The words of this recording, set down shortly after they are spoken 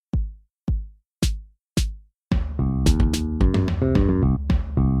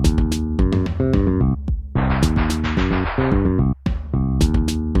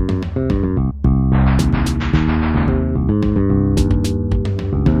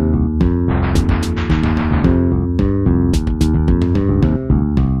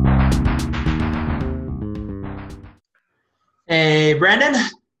Brandon.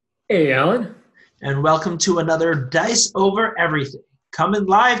 Hey, Alan. And welcome to another Dice Over Everything. Coming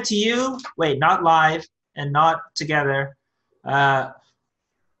live to you. Wait, not live and not together.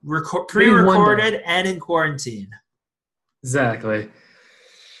 Pre-recorded and in quarantine. Exactly.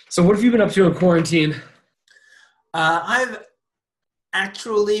 So what have you been up to in quarantine? I've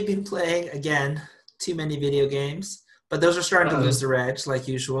actually been playing, again, too many video games. But those are starting to lose their edge, like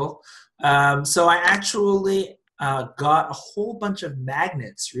usual. So I actually got a whole bunch of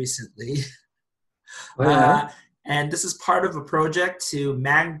magnets recently. And this is part of a project to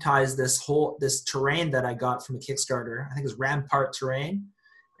magnetize this terrain that I got from a Kickstarter. I think it's Rampart Terrain.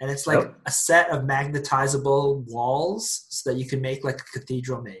 And it's like a set of magnetizable walls so that you can make like a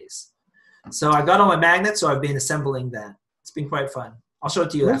cathedral maze. So I got all my magnets, so I've been assembling that. It's been quite fun. I'll show it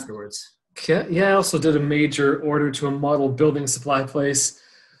to you afterwards. Okay. Yeah, I also did a major order to a model building supply place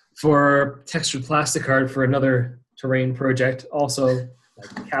for textured plastic art for another terrain project. Also,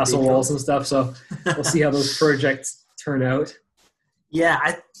 like castle walls and stuff. So we'll see how those projects turn out.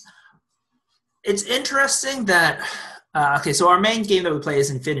 Yeah, it's interesting that so our main game that we play is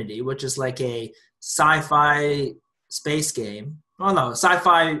Infinity, which is like a sci-fi space game. Well, no,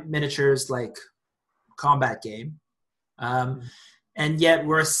 sci-fi miniatures like combat game. And yet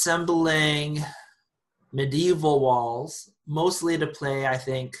we're assembling medieval walls, mostly to play, I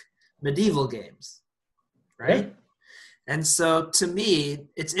think, medieval games, right? Yeah. And so to me,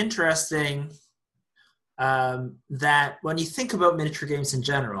 it's interesting that when you think about miniature games in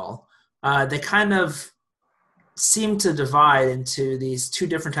general, they kind of seem to divide into these two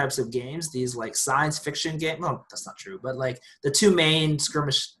different types of games, these like science fiction games. Well, that's not true, but like the two main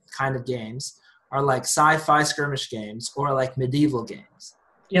skirmish kind of games are like sci-fi skirmish games or like medieval games.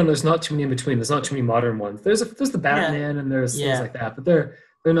 Yeah, and there's not too many in between. There's not too many modern ones. There's the Batman and there's things like that, but they're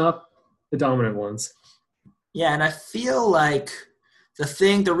not the dominant ones. Yeah, and I feel like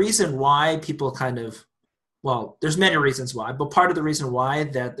the reason why people there's many reasons why, but part of the reason why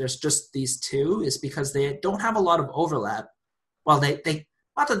that there's just these two is because they don't have a lot of overlap. Well, they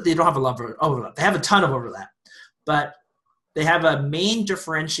not that they don't have a lot of overlap. They have a ton of overlap, but they have a main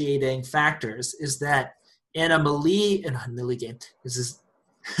differentiating factors is that in a melee game, this is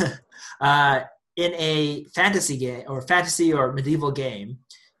in a fantasy game or fantasy or medieval game,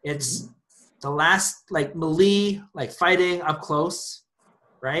 it's the last like melee, like fighting up close,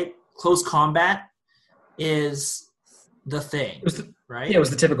 right? Close combat is the thing, right? Yeah, it was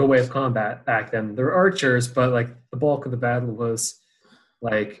the typical way of combat back then. There were archers, but like the bulk of the battle was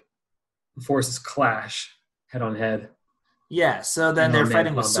like the forces clash head on head. Yeah, so then they're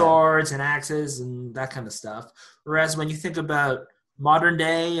fighting with swords and axes and that kind of stuff. Whereas when you think about modern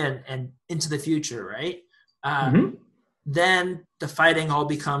day and into the future, right? Then the fighting all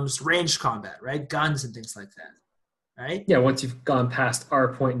becomes ranged combat, right? Guns and things like that, right? Yeah, once you've gone past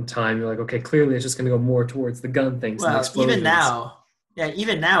our point in time, you're like, okay, clearly it's just going to go more towards the gun things and the explosions.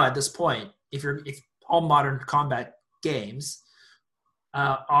 even now at this point, if all modern combat games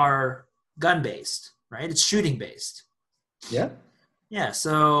are gun-based, right? It's shooting-based. Yeah. Yeah,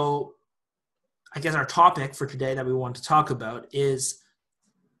 so I guess our topic for today that we want to talk about is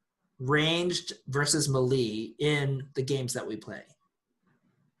ranged versus melee in the games that we play.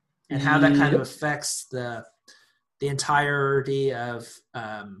 And how that kind of affects the entirety of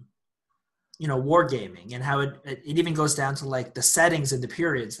wargaming, and how it even goes down to like the settings and the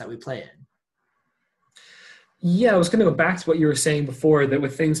periods that we play in. Yeah, I was going to go back to what you were saying before, that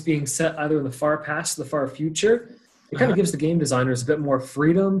with things being set either in the far past or the far future, it kind of gives the game designers a bit more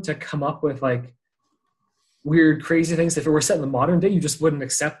freedom to come up with like weird, crazy things. If it were set in the modern day, you just wouldn't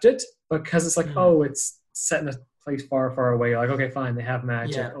accept it, because it's like, it's set in a place far, far away. You're like, okay, fine, they have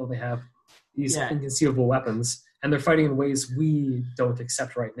magic. Yeah. Oh, they have these inconceivable weapons, and they're fighting in ways we don't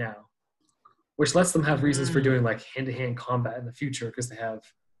accept right now, which lets them have reasons for doing like hand-to-hand combat in the future, because they have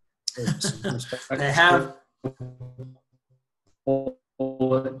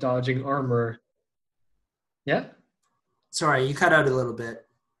bullet dodging armor. Yeah. Sorry, you cut out a little bit.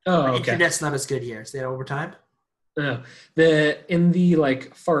 Oh, my okay. Internet's not as good here. Is that over time? No. In the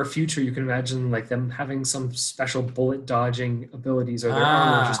like far future, you can imagine like them having some special bullet dodging abilities, or their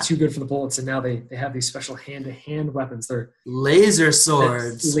armor is just too good for the bullets, and now they have these special hand-to-hand weapons. They're laser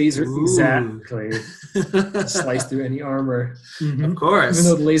swords. Exactly. Slice through any armor. Of course.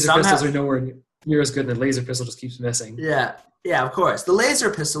 Even though the laser pistols are nowhere near as good, and the laser pistol just keeps missing. Yeah, of course. The laser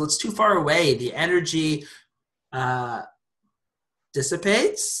pistol, it's too far away. The energy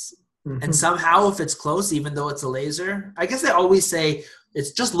dissipates, and somehow if it's close, even though it's a laser, I guess they always say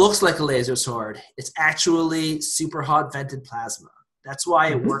it just looks like a laser sword. It's actually super hot vented plasma. That's why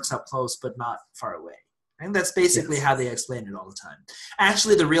it works up close but not far away, I think that's basically how they explain it all the time.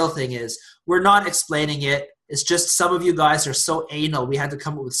 Actually, the real thing is we're not explaining it. It's just some of you guys are so anal, we had to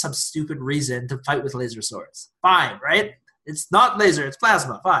come up with some stupid reason to fight with laser swords. Fine, right? It's not laser, it's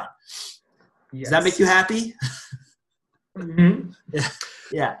plasma. Fine. Yes. Does that make you happy? Mm-hmm.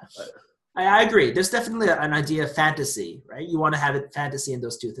 Yeah. I agree. There's definitely an idea of fantasy, right? You want to have it fantasy in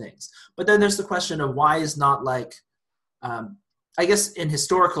those two things. But then there's the question of why is not like, I guess in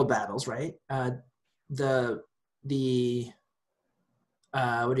historical battles, right? The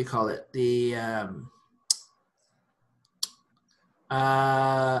what do you call it? The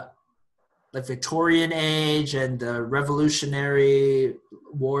like Victorian age and the Revolutionary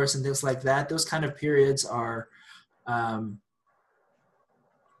Wars and things like that. Those kind of periods are, I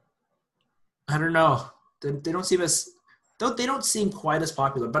don't know. They don't seem as they don't seem quite as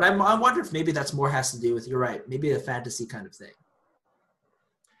popular. But I wonder if maybe that's more has to do with, you're right, maybe a fantasy kind of thing.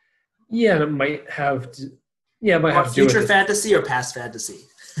 Yeah, it might have to. Yeah, it might have to do with future fantasy or past fantasy.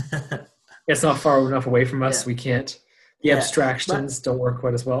 It's not far enough away from us. Yeah. We can't. The abstractions don't work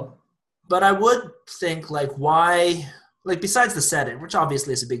quite as well. But I would think, like, why, like, besides the setting, which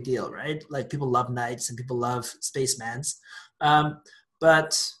obviously is a big deal, right? Like, people love knights and people love spacemans.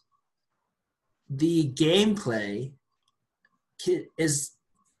 But the gameplay is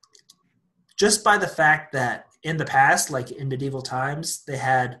just by the fact that in the past, like in medieval times, they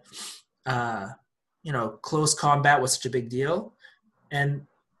had, close combat was such a big deal. And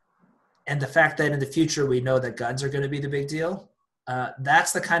the fact that in the future we know that guns are going to be the big deal,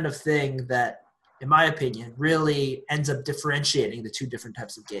 that's the kind of thing that, in my opinion, really ends up differentiating the two different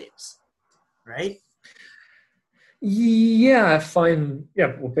types of games, right? Yeah, fine.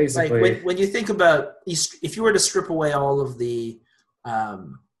 Yeah, well, basically, like when you think about, if you were to strip away all of the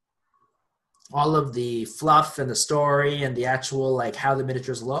fluff and the story and the actual, like, how the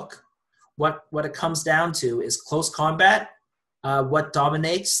miniatures look, what it comes down to is close combat. What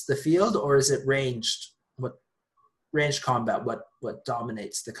dominates the field, or is it ranged combat? What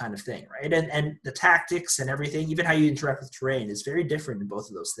dominates the kind of thing, right? And the tactics and everything, even how you interact with terrain, is very different in both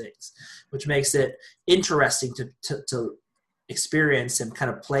of those things, which makes it interesting to experience and kind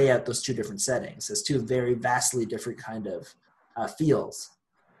of play out those two different settings as two very vastly different kind of feels.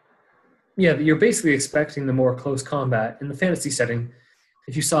 Yeah, you're basically expecting the more close combat in the fantasy setting.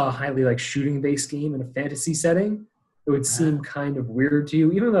 If you saw a highly, like, shooting-based game in a fantasy setting, it would seem kind of weird to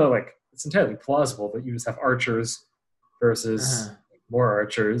you, even though, like, it's entirely plausible that you just have archers versus more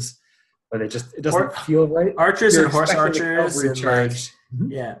archers, but it doesn't feel right. Archers and horse archers and, like,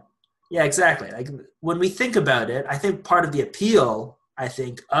 yeah, exactly. Like, when we think about it, I think part of the appeal, I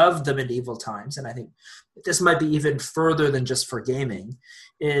think, of the medieval times, and I think this might be even further than just for gaming,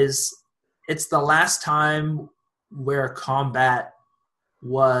 is it's the last time where combat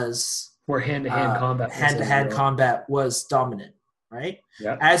was, where hand-to-hand combat was dominant, right?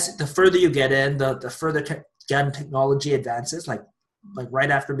 Yeah. As the further you get in, the further gun technology advances, like right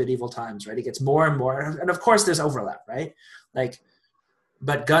after medieval times, right? It gets more and more, and of course there's overlap, right? Like,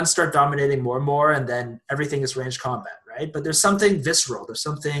 but guns start dominating more and more, and then everything is ranged combat, right? But there's something visceral. There's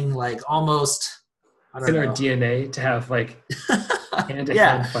something, like, almost, I don't know. It's in our DNA to have, like,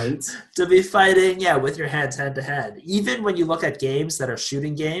 hand-to-hand fights. To be fighting, with your hands hand-to-hand. Even when you look at games that are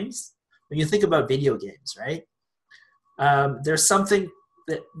shooting games, when you think about video games, right? There's something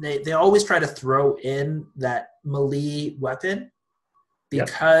that they always try to throw in that melee weapon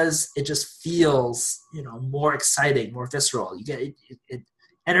because it just feels, more exciting, more visceral. You get it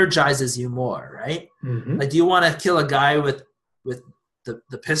energizes you more, right? Mm-hmm. Like, do you want to kill a guy with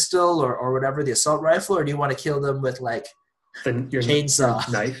the pistol or whatever, the assault rifle, or do you want to kill them with, like, your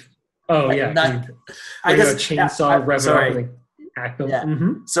chainsaw knife? Oh, like, yeah. I guess chainsaw rev up and hack them. Yeah.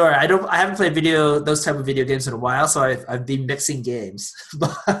 Mm-hmm. Sorry, I haven't played those type of video games in a while, so I've been mixing games.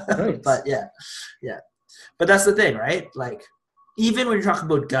 But yeah. But that's the thing, right? Like, even when you're talking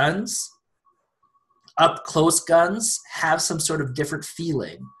about guns, up close guns have some sort of different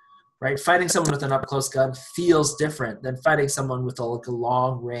feeling, right? Fighting someone with an up close gun feels different than fighting someone with a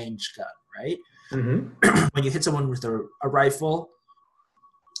long range gun, right? Mm-hmm. When you hit someone with a rifle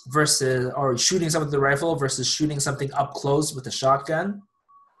or shooting someone with a rifle versus shooting something up close with a shotgun,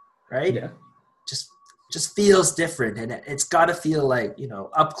 right? Yeah. Just feels different, and it's got to feel like,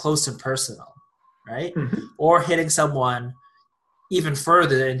 up close and personal, right? Mm-hmm. Or hitting someone even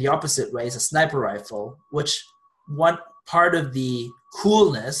further in the opposite way is a sniper rifle, which one part of the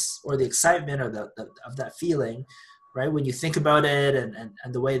coolness or the excitement of that feeling, right, when you think about it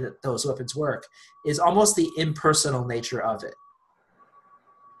and the way that those weapons work, is almost the impersonal nature of it.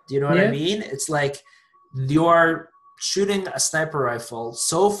 Do you know what I mean? It's like you're shooting a sniper rifle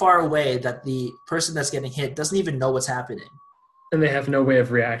so far away that the person that's getting hit doesn't even know what's happening. And they have no way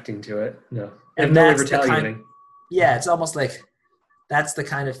of reacting to it. No. They have And no way of that's the kind. retaliating. Yeah, it's almost like that's the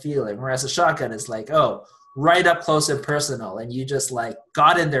kind of feeling. Whereas a shotgun is like, oh, right up close and personal, and you just like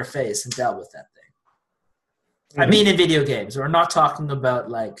got in their face and dealt with that thing. I mean, in video games, we're not talking about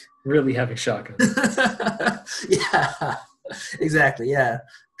like really having shotguns. Yeah, exactly. Yeah,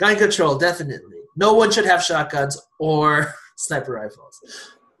 gun control definitely. No one should have shotguns or sniper rifles.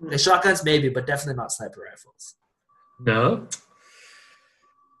 Okay, shotguns maybe, but definitely not sniper rifles. No.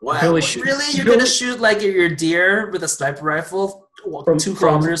 What? Really? You're gonna shoot like your deer with a sniper rifle from 2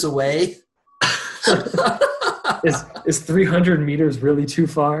 kilometers away? Is 300 meters really too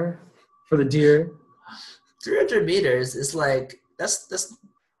far for the deer? 300 meters is like that's.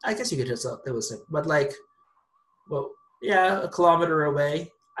 I guess you could just it was, but like, well, yeah, a kilometer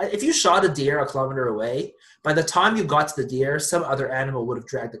away. If you shot a deer a kilometer away, by the time you got to the deer, some other animal would have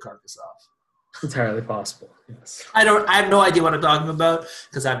dragged the carcass off. Entirely possible. Yes. I have no idea what I'm talking about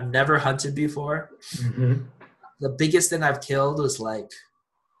because I've never hunted before. Mm-hmm. The biggest thing I've killed was like,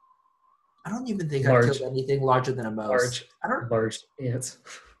 I don't even think I've killed anything larger than a mouse. Large ants.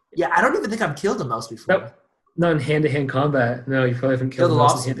 Yeah, I don't even think I've killed a mouse before. Nope. Not in hand-to-hand combat. No, you probably haven't killed a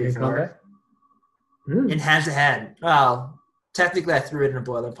mouse in hand-to-hand combat. In hand-to-hand. Well, technically I threw it in a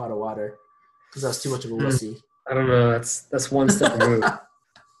boiling pot of water because I was too much of a wussy. I don't know. That's one step removed.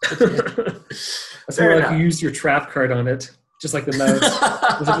 That's more like you used your trap card on it, just like the mouse.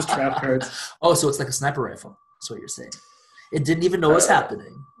 Those are just trap cards. Oh, so it's like a sniper rifle. That's what you're saying. It didn't even know what's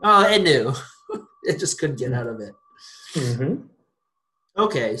happening. Oh, it knew. It just couldn't get out of it. Mm-hmm.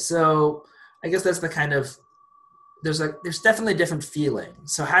 Okay, so I guess that's the kind of there's definitely different feeling.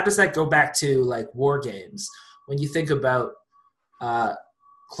 So how does that go back to like war games when you think about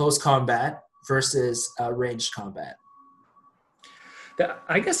close combat versus ranged combat?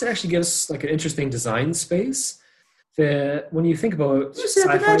 I guess it actually gives like an interesting design space. That when you think about you said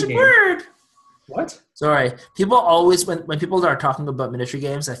the magic word. What? Sorry, people always when people are talking about miniature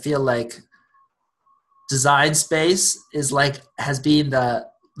games, I feel like design space is like has been the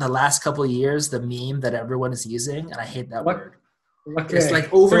last couple of years the meme that everyone is using, and I hate that word. Okay. It's like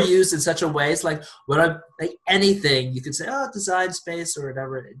overused in such a way. It's like when I like anything you could say, oh, design space or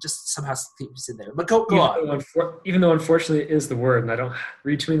whatever. It just somehow keeps in there. But go on. Even though unfortunately it is the word, and I don't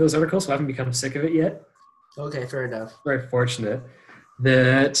read too many of those articles, so I haven't become sick of it yet. Okay, fair enough. Very fortunate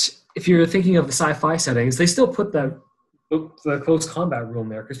that if you're thinking of the sci-fi settings, they still put the close combat rule in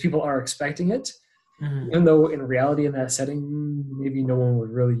there because people are expecting it. Mm-hmm. Even though in reality in that setting, maybe no one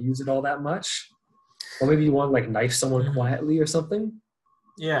would really use it all that much. Or maybe you want to like knife someone quietly or something.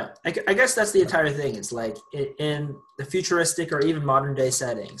 Yeah, I guess that's the entire thing. It's like in the futuristic or even modern day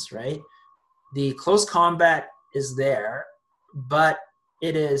settings, right? The close combat is there, but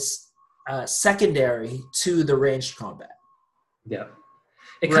it is secondary to the ranged combat. Yeah.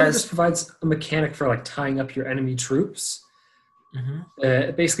 It kind of just provides a mechanic for like tying up your enemy troops. Mm-hmm.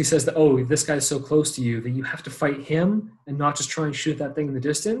 It basically says that, oh, this guy's so close to you that you have to fight him and not just try and shoot that thing in the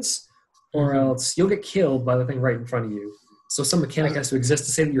distance, or else you'll get killed by the thing right in front of you. So some mechanic has to exist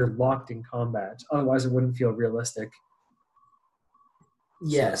to say that you're locked in combat. Otherwise, it wouldn't feel realistic.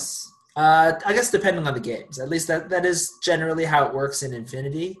 Yes. I guess depending on the games. At least that is generally how it works in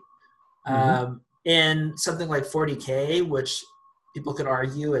Infinity. Mm-hmm. In something like 40K, which people could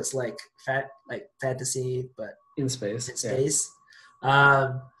argue it's like fantasy, but in space.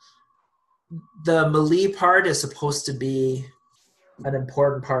 The melee part is supposed to be an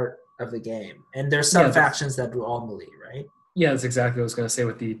important part of the game. And there's some factions that do all melee, right? Yeah, that's exactly what I was going to say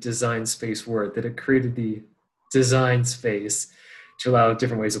with the design space word, that it created the design space to allow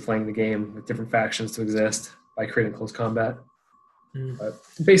different ways of playing the game with different factions to exist by creating close combat. But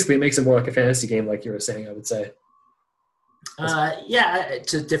basically, it makes it more like a fantasy game, like you were saying, I would say.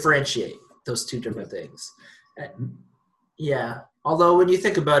 To differentiate those two different things. Yeah. Although when you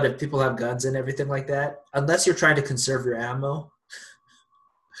think about it, people have guns and everything like that. Unless you're trying to conserve your ammo,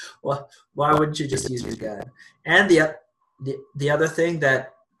 well, why wouldn't you just use your gun? And the other thing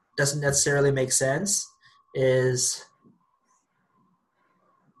that doesn't necessarily make sense is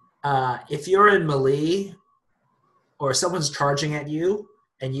if you're in melee or someone's charging at you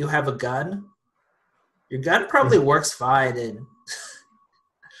and you have a gun, your gun probably works fine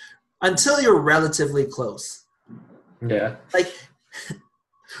until you're relatively close. Yeah. Like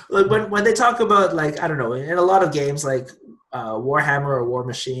when they talk about, like, I don't know, in a lot of games like Warhammer or War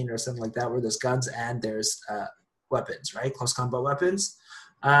Machine or something like that, where there's guns and there's weapons, right? Close combat weapons.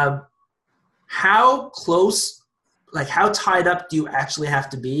 How close, like how tied up do you actually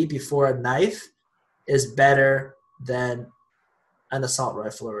have to be before a knife is better than an assault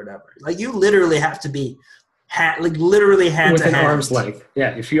rifle or whatever. Like you literally have to be literally hand within to hand. arm's length. Yeah,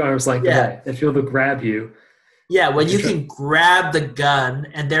 if you arm's length away, if you're able to grab you. Yeah, when you can grab the gun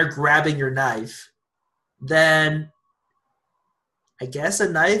and they're grabbing your knife, then I guess a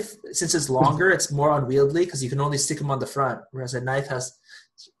knife, since it's longer, it's more unwieldy because you can only stick them on the front, whereas a knife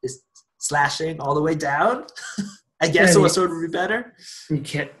is slashing all the way down. I guess a sword would be better. You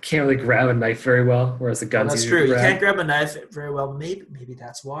can't really grab a knife very well, whereas a gun's that's true. You can't grab a knife very well. Maybe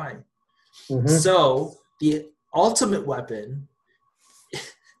that's why. Mm-hmm. So the ultimate weapon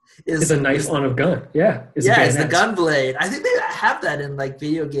is a knife on a gun. Yeah. It's the gun blade. I think they have that in like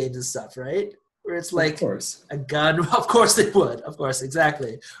video games and stuff, right? Where it's like a gun. Of course they would. Of course,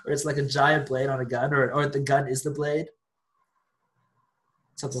 exactly. Or it's like a giant blade on a gun, or the gun is the blade.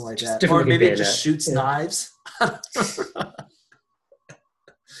 Something like that. Or maybe it just shoots knives.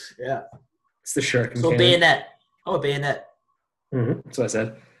 Yeah. It's the shuriken. So bayonet. Oh, a bayonet. Mm-hmm. That's what I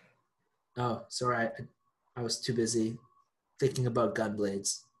said. Oh, sorry. I was too busy thinking about gun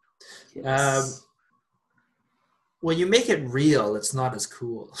blades. Yes. When you make it real, it's not as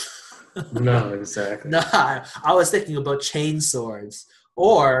cool. No, exactly. No, I was thinking about chain swords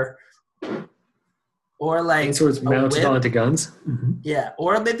or like chain swords mounted onto guns. Mm-hmm. Yeah,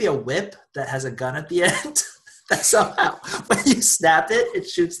 or maybe a whip that has a gun at the end. That somehow, when you snap it, it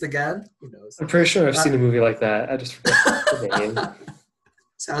shoots the gun. Who knows? I'm pretty sure I've seen a movie like that. I just forgot the name.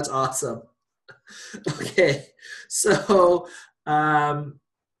 Sounds awesome. Okay, so I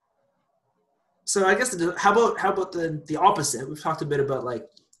guess how about the opposite? We've talked a bit about like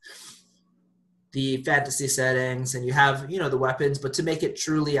the fantasy settings, and you have the weapons, but to make it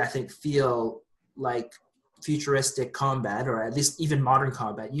truly, I think, feel like futuristic combat, or at least even modern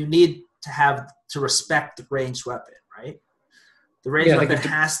combat, you need to respect the ranged weapon, right? The ranged weapon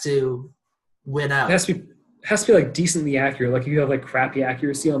has to win out. It has to be like decently accurate. Like if you have like crappy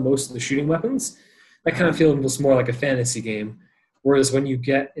accuracy on most of the shooting weapons, that kind of feels more like a fantasy game. Whereas when you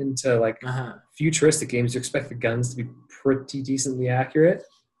get into like futuristic games, you expect the guns to be pretty decently accurate.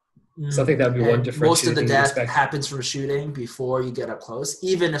 So I think that would be one difference. Most of the death happens from shooting before you get up close,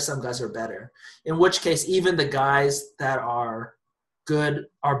 even if some guys are better. In which case, even the guys that are good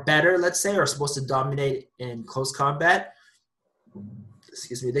are better, let's say, are supposed to dominate in close combat.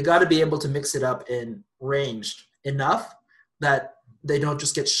 Excuse me. They got to be able to mix it up in ranged enough that they don't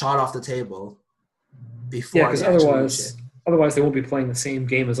just get shot off the table before. Yeah, because otherwise they won't be playing the same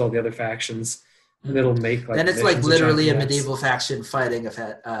game as all the other factions. And it'll make like. Then it's like literally a medieval faction fighting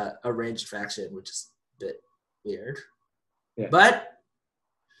a ranged faction, which is a bit weird. Yeah. But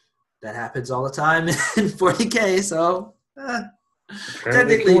that happens all the time in 40K, so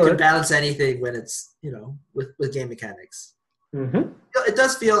technically you can balance anything when it's with game mechanics. Mm-hmm. It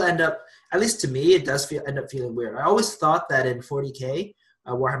does at least to me, it does end up feeling weird. I always thought that in 40K,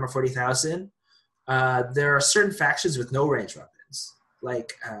 Warhammer 40,000, there are certain factions with no ranged weapons,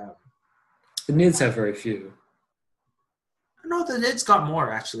 like. The Nids have very few. I don't know. The Nids got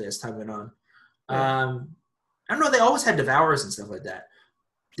more, actually, as time went on. I don't know. They always had Devourers and stuff like that.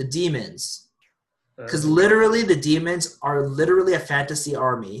 The Demons. Because literally, the Demons are literally a fantasy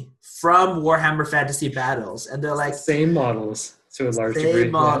army from Warhammer Fantasy Battles. And they're like... Same models, to a large degree.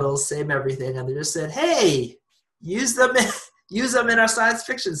 Same models, same everything. And they just said, hey, use them in our science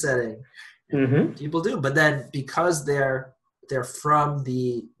fiction setting. Mm-hmm. People do. But then, because they're from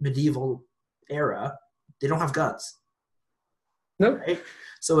the medieval era, they don't have guns. No. Right?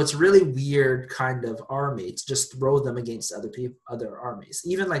 So it's really weird kind of army to just throw them against other armies.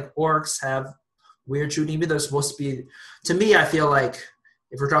 Even like orcs have weird shooting. Even though they're supposed to be, to me, I feel like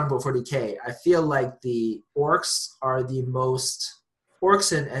if we're talking about 40K, I feel like the orcs are the most,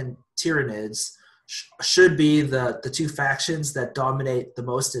 orcs and Tyranids should be the two factions that dominate the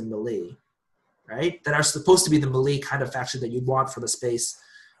most in melee, right? That are supposed to be the melee kind of faction that you'd want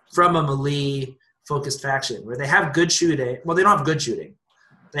from a melee-focused faction, where they have good shooting. Well, they don't have good shooting.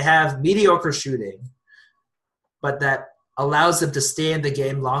 They have mediocre shooting, but that allows them to stay in the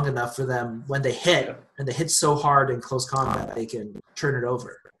game long enough for them when they hit, and they hit so hard in close combat, they can turn it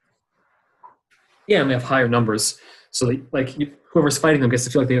over. Yeah, and they have higher numbers. So whoever's fighting them gets to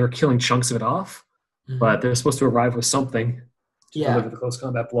feel like they were killing chunks of it off, but they're supposed to arrive with something to deliver the close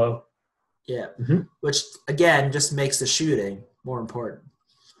combat blow. Yeah, which, again, just makes the shooting more important.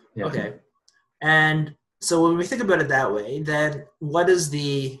 Yeah. Okay. And so when we think about it that way, then when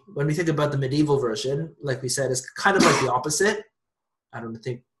we think about the medieval version, like we said, is kind of like the opposite. I don't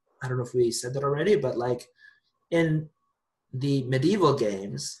know if we said that already, but like in the medieval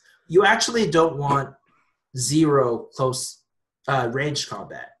games, you actually don't want zero close range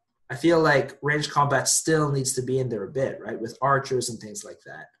combat. I feel like ranged combat still needs to be in there a bit, right? With archers and things like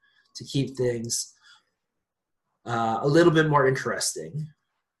that to keep things a little bit more interesting.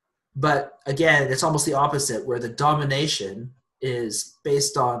 But again, it's almost the opposite, where the domination is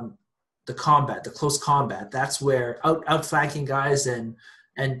based on the combat, the close combat. That's where outflanking guys and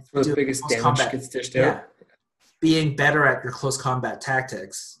where the biggest damage combat, gets dished out. Being better at your close combat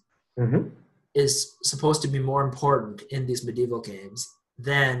tactics is supposed to be more important in these medieval games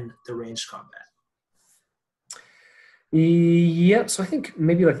than the ranged combat. Yep. So I think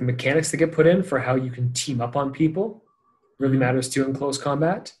maybe like the mechanics that get put in for how you can team up on people really matters too in close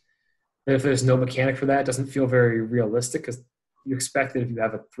combat. And if there's no mechanic for that, it doesn't feel very realistic, because you expect that if you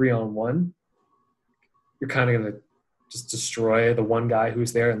have a 3-on-1, you're kind of going to just destroy the one guy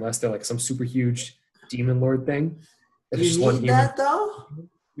who's there, unless they're like some super huge demon lord thing. Do you need that though?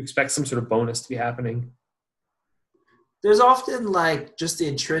 You expect some sort of bonus to be happening. There's often like just the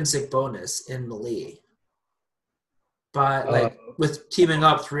intrinsic bonus in melee. But like with teaming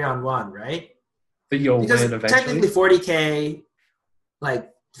up 3-on-1, right? That you'll because win eventually. Technically 40k,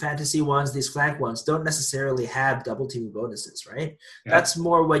 like fantasy ones, these flank ones, don't necessarily have double teaming bonuses, right? Yeah. That's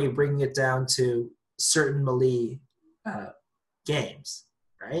more when you're bringing it down to certain melee games,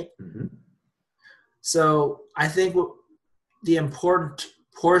 right? So I think the important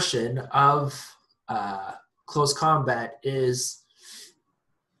portion of close combat is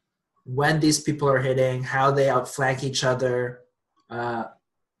when these people are hitting, how they outflank each other.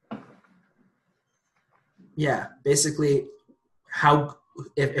 Basically how,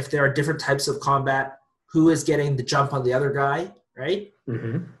 if there are different types of combat, who is getting the jump on the other guy, right?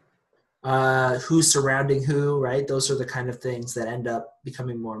 Who's surrounding who, right? Those are the kind of things that end up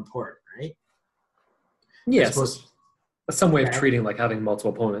becoming more important, right? Yes. That's some way of treating like having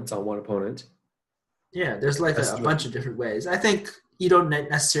multiple opponents on one opponent. Yeah, there's like a bunch of different ways. I think you don't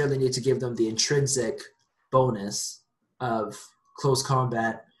necessarily need to give them the intrinsic bonus of close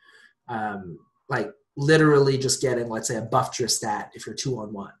combat, like literally just getting, let's say, a buff to your stat if you're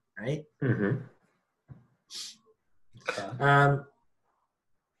 2-on-1, right? Okay.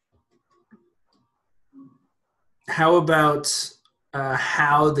 How about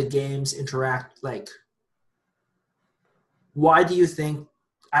how the games interact? Like, why do you think?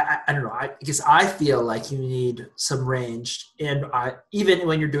 I don't know. I guess I feel like you need some range, and even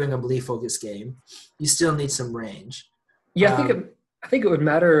when you're doing a melee focused game, you still need some range. Yeah, I think it would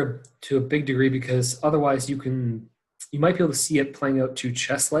matter to a big degree, because otherwise you might be able to see it playing out too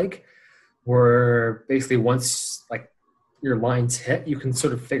chess-like, where basically once like your lines hit, you can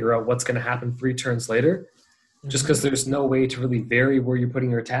sort of figure out what's going to happen 3 turns later, just because there's no way to really vary where you're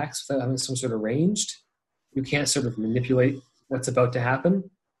putting your attacks without having some sort of ranged. You can't sort of manipulate what's about to happen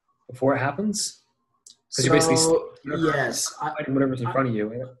before it happens, because you're basically fighting whatever's in front of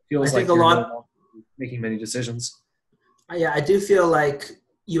you. And it feels like you're not making many decisions. Yeah, I do feel like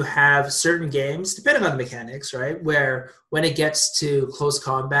you have certain games, depending on the mechanics, right, where when it gets to close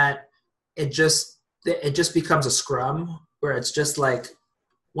combat, it just becomes a scrum, where it's just like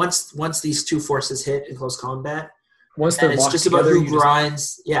once these two forces hit in close combat, once they're it's just about who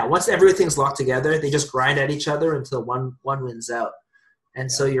grinds. Once everything's locked together, they just grind at each other until one wins out. And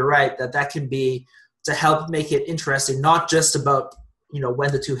so you're right that can be to help make it interesting, not just about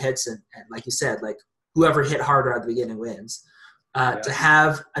when the two hits and like you said, like whoever hit harder at the beginning wins. To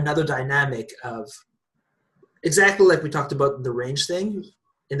have another dynamic of exactly like we talked about in the range thing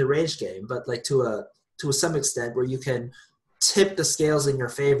in the range game, but like to some extent where you can tip the scales in your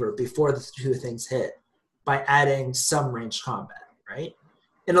favor before the two things hit by adding some ranged combat, right?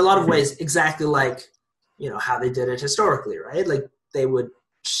 In a lot of ways, exactly like how they did it historically, right? Like they would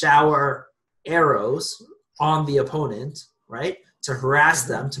shower arrows on the opponent, right, to harass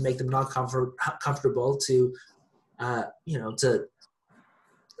them, to make them not comfortable, to and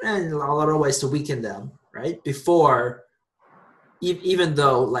a lot of ways to weaken them, right? Before, even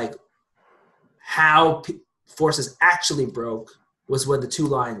though like how forces actually broke was when the two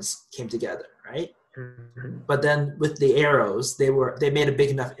lines came together, right? But then with the arrows, they made a big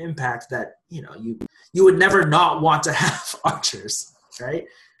enough impact that you would never not want to have archers, right?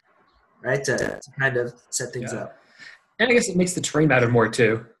 To kind of set things up. And I guess it makes the terrain matter more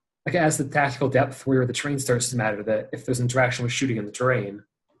too. Like it adds the tactical depth where the terrain starts to matter, that if there's interaction with shooting in the terrain,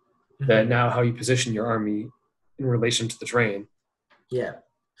 that now how you position your army in relation to the terrain. Yeah.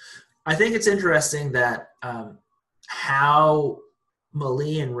 I think it's interesting that how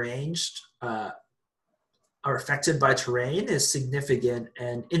melee and ranged are affected by terrain is significant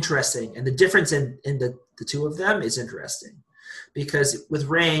and interesting. And the difference in the two of them is interesting. Because with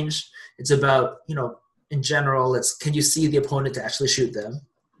range, it's about, in general, can you see the opponent to actually shoot them,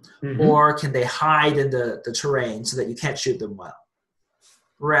 or can they hide in the terrain so that you can't shoot them well?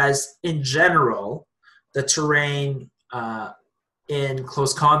 Whereas in general, the terrain in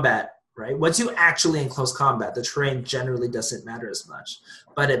close combat, right? Once you actually in close combat, the terrain generally doesn't matter as much,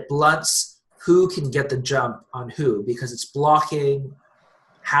 but it blunts who can get the jump on who because it's blocking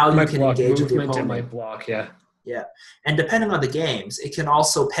how you can engage with the opponent. It might block, yeah. Yeah, and depending on the games, it can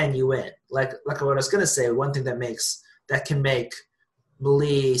also pen you in. Like what I was going to say, one thing that can make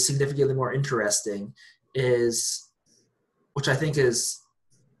Melee significantly more interesting is, which I think is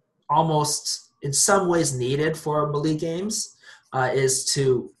almost in some ways needed for Melee games, is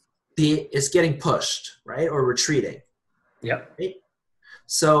getting pushed, right, or retreating. Yeah. Right?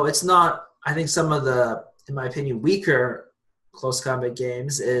 So it's not. I think some of the, in my opinion, weaker close combat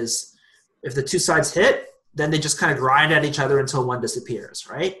games is if the two sides hit, then they just kind of grind at each other until one disappears,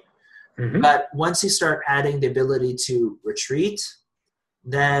 right? But once you start adding the ability to retreat,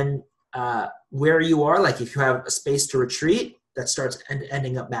 then where you are, like if you have a space to retreat, that starts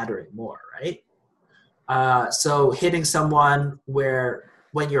ending up mattering more, right? So hitting someone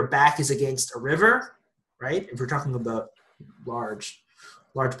when your back is against a river, right? If we're talking about large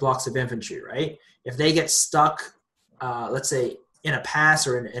blocks of infantry, right? If they get stuck, let's say in a pass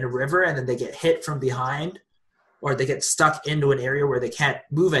or in a river, and then they get hit from behind, or they get stuck into an area where they can't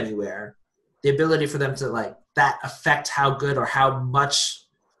move anywhere, the ability for them to that affect how good or how much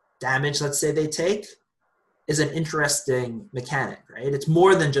damage, let's say, they take is an interesting mechanic, right? It's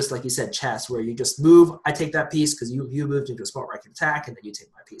more than just, like you said, chess, where you just move, I take that piece because you moved into a spot where I can attack, and then you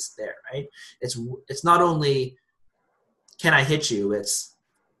take my piece there, right? It's not only can I hit you, it's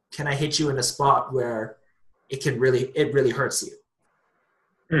can I hit you in a spot where it really hurts you.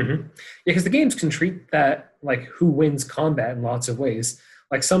 Yeah, because the games can treat that like who wins combat in lots of ways.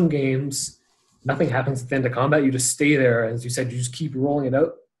 Like some games, nothing happens at the end of combat. You just stay there. As you said, you just keep rolling it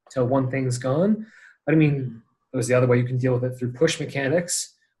out till one thing's gone. But I mean, there's the other way you can deal with it through push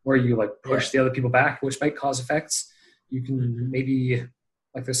mechanics, where you push the other people back, which might cause effects. You can maybe,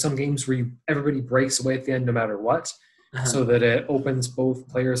 there's some games where everybody breaks away at the end no matter what, so that it opens both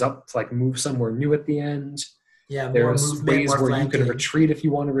players up to move somewhere new at the end. Yeah, there's more movement, ways more where flanking. you can retreat if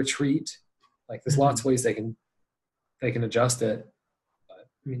you want to retreat. There's lots of ways they can adjust it. But,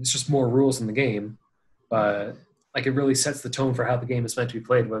 I mean, it's just more rules in the game, but it really sets the tone for how the game is meant to be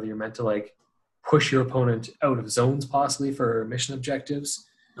played. Whether you're meant to push your opponent out of zones possibly for mission objectives,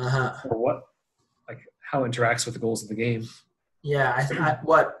 or what, how it interacts with the goals of the game. Yeah,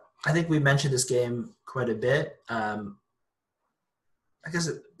 I think we mentioned this game quite a bit. I guess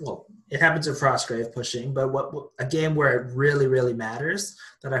it happens in Frostgrave pushing, but what a game where it really, really matters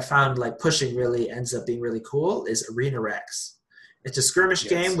that I found pushing really ends up being really cool is Arena Rex. It's a skirmish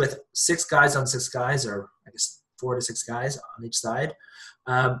game with 6 guys on 6 guys, or I guess 4 to 6 guys on each side,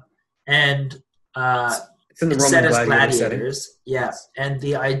 and it's in the Roman set as gladiators. Setting. Yeah, and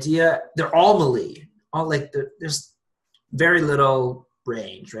the idea, they're all melee. There's very little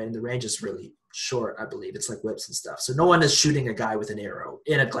range, right? And the range is really short, I believe. It's like whips and stuff. So no one is shooting a guy with an arrow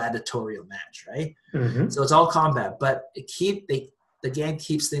in a gladiatorial match, right? So it's all combat, but the game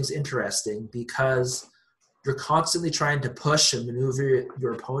keeps things interesting because you're constantly trying to push and maneuver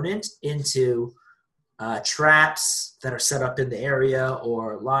your opponent into traps that are set up in the area,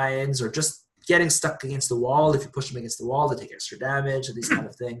 or lines, or just getting stuck against the wall. If you push them against the wall, they take extra damage, and these kind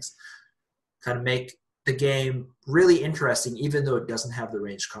of things kind of make the game really interesting, even though it doesn't have the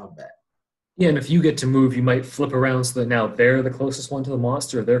ranged combat. Yeah, and if you get to move, you might flip around so that now they're the closest one to the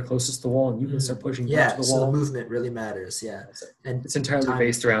monster, they're closest to the wall, and you can start pushing to the wall. So the movement really matters, And it's entirely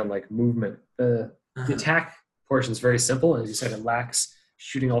based around movement. The attack portion is very simple, and as you said, it lacks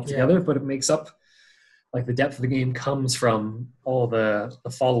shooting altogether, but it makes up, the depth of the game comes from all the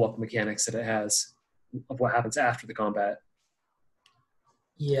follow-up mechanics that it has of what happens after the combat.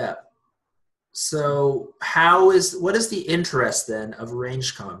 Yeah. So what is the interest then of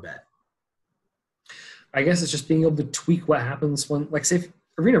ranged combat? I guess it's just being able to tweak what happens when, say, if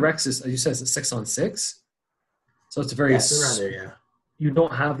Arena Rex is, as you said, it's 6-on-6. So it's very, it's around there, yeah. You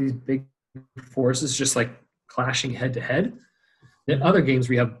don't have these big forces just clashing head to head. In other games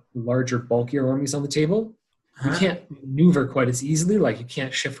where you have larger, bulkier armies on the table, you can't maneuver quite as easily. You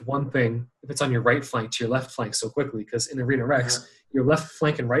can't shift one thing if it's on your right flank to your left flank so quickly, because in Arena Rex, your left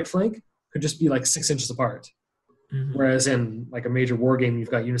flank and right flank could just be 6 inches apart. Whereas in a major war game,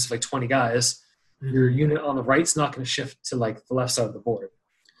 you've got units of 20 guys. Your unit on the right's not going to shift to the left side of the board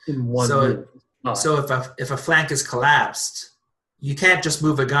in one move. So if a flank is collapsed, you can't just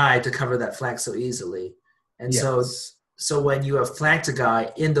move a guy to cover that flank so easily. And so when you have flanked a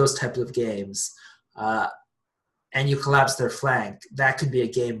guy in those types of games, and you collapse their flank, that could be a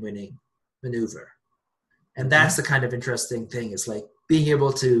game-winning maneuver. And that's the kind of interesting thing, is like being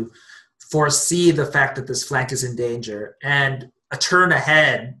able to foresee the fact that this flank is in danger and a turn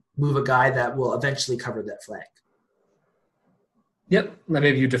ahead move a guy that will eventually cover that flank. Yep. Now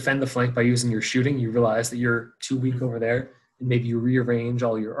maybe you defend the flank by using your shooting. You realize that you're too weak over there, and maybe you rearrange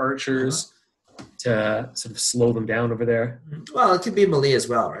all your archers to sort of slow them down over there. Well, it could be melee as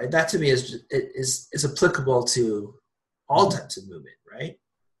well, right? That to me is applicable to all types of movement, right?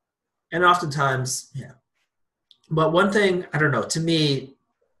 And oftentimes, yeah. But one thing, I don't know, to me,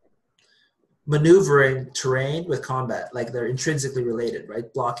 maneuvering terrain with combat, like they're intrinsically related,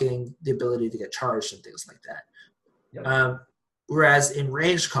 right? Blocking, the ability to get charged and things like that. Yep. Whereas in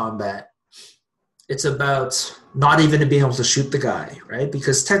ranged combat, it's about not even being able to shoot the guy, right?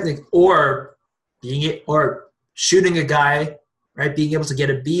 Because or shooting a guy, right? Being able to get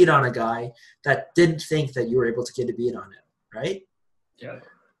a bead on a guy that didn't think that you were able to get a bead on him, right? Yeah.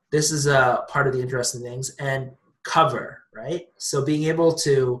 This is a part of the interesting things. And cover, right? So being able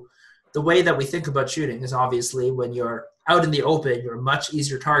to, the way that we think about shooting is obviously when you're out in the open, you're a much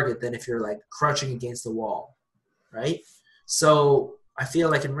easier target than if you're like crouching against the wall, right? So I feel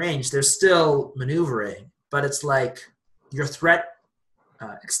like in range, there's still maneuvering, but it's like your threat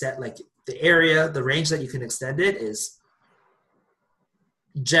extent, like the area, the range that you can extend it is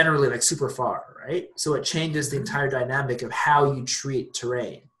generally like super far, right? So it changes the entire dynamic of how you treat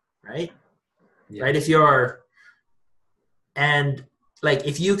terrain, right? Yeah. Right? If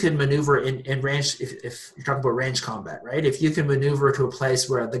you can maneuver in range, if you're talking about range combat, right? If you can maneuver to a place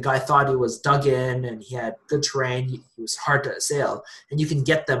where the guy thought he was dug in and he had good terrain, he was hard to assail, and you can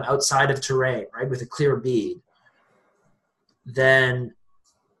get them outside of terrain, right, with a clear bead, then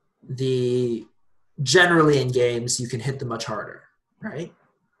generally in games, you can hit them much harder, right?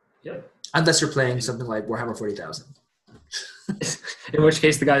 Yep. Unless you're playing something like Warhammer 40,000. In which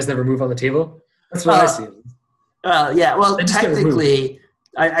case the guys never move on the table? That's what I see. Yeah, well, technically,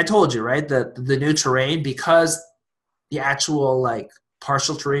 I told you, right, the new terrain, because the actual like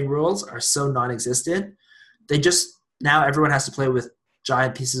partial terrain rules are so non-existent, now everyone has to play with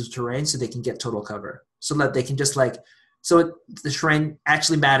giant pieces of terrain so they can get total cover. So that they can just the terrain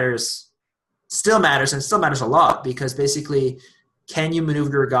actually still matters a lot, because basically, can you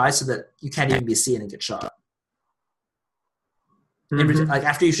maneuver a guy so that you can't even be seen and get shot? Mm-hmm. Like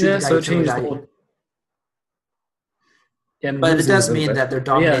after you shoot the guy, so you kill the guy. Yeah, but it does mean that they're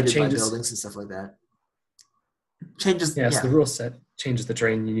dominated by buildings and stuff like that. Changes. Yeah, so the rule set changes the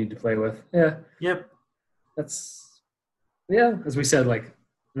terrain you need to play with. Yeah. Yep. As we said, like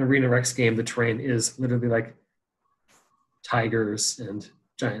an Arena Rex game, the terrain is literally like tigers and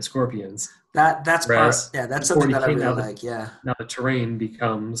giant scorpions. That's something that I really like. Yeah. Now the terrain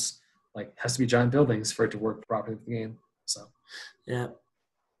becomes has to be giant buildings for it to work properly with the game. So. Yeah.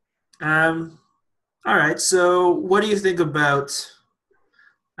 All right. So, what do you think about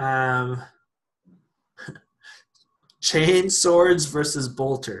chain swords versus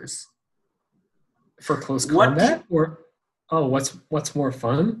bolters for close combat? What's more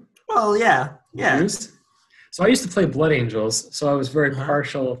fun? Well, yeah. So I used to play Blood Angels, so I was very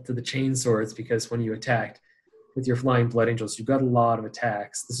partial to the chain swords, because when you attacked with your flying Blood Angels, you got a lot of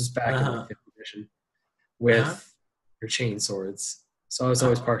attacks. This was back in the 5th edition with your chain swords. So I was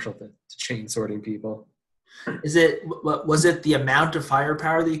always partial to chain swording people. Was it the amount of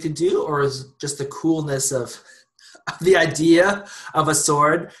firepower that you could do, or is it just the coolness of the idea of a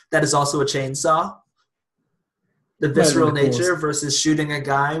sword that is also a chainsaw? The visceral nature versus shooting a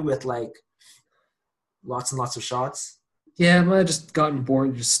guy with lots and lots of shots. Yeah, I might have just gotten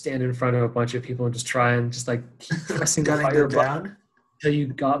bored just standing in front of a bunch of people and just trying, keep pressing the fire button until you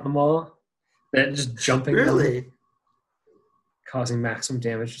got them all. Then just jumping. Really? Causing maximum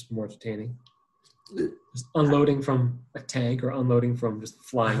damage, just more entertaining. Just unloading from a tank or unloading from just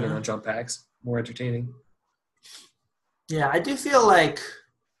flying in on jump packs, more entertaining. Yeah, I do feel like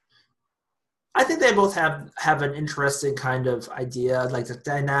I think they both have an interesting kind of idea, like the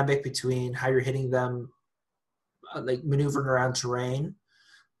dynamic between how you're hitting them, like maneuvering around terrain,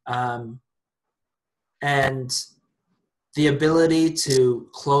 and the ability to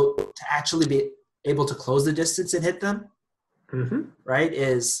actually be able to close the distance and hit them. Mm-hmm. Right,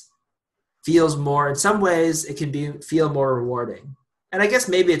 feels more, in some ways it can feel more rewarding. And I guess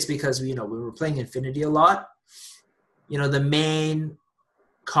maybe it's because we were playing Infinity a lot. The main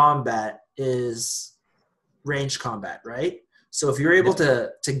combat is range combat, right? So if you're able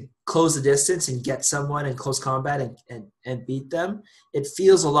to close the distance and get someone in close combat and beat them, it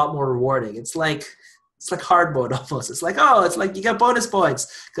feels a lot more rewarding. It's like it's like hard mode almost. It's like, oh, it's like you got bonus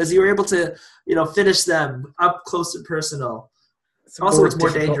points because you were able to, finish them up close and personal. It's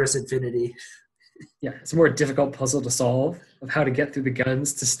more dangerous Infinity. Yeah, it's a more difficult puzzle to solve of how to get through the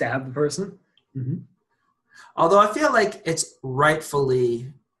guns to stab the person. Mm-hmm. Although I feel like it's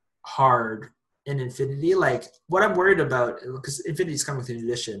rightfully hard in Infinity. Like what I'm worried about, because Infinity's coming with an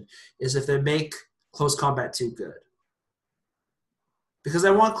edition, is if they make close combat too good. Because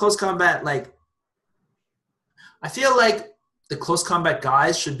I want close combat, like, I feel like the close combat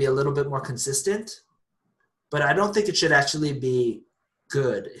guys should be a little bit more consistent, but I don't think it should actually be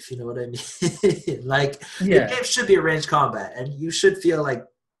good, if you know what I mean. Like, the game should be a ranged combat, and you should feel like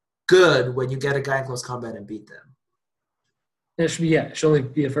good when you get a guy in close combat and beat them. It should only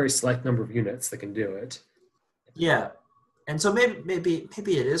be a very select number of units that can do it. Yeah. And so maybe it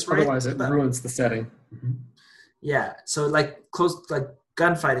is right. Otherwise it ruins the setting. Mm-hmm. Yeah. So like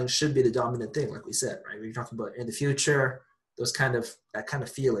gunfighting should be the dominant thing, like we said, right? We're talking about in the future, that kind of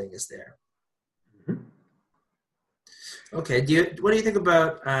feeling is there. Mm-hmm. Okay. What do you think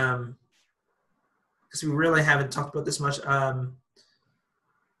about because we really haven't talked about this much.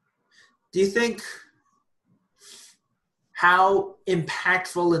 Do you think how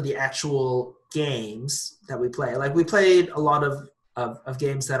impactful in the actual games that we play? Like we played a lot of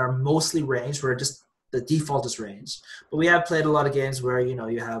games that are mostly ranged, where just the default is ranged. But we have played a lot of games where,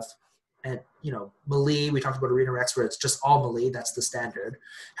 you have, melee. We talked about Arena Rex, where it's just all melee. That's the standard.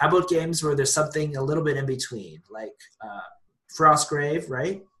 How about games where there's something a little bit in between, like Frostgrave,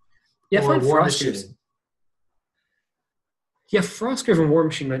 right? Yeah, or War Machine. Yeah, Frostgrave and War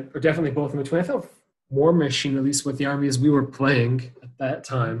Machine are definitely both in between. I felt War Machine, at least with the armies we were playing at that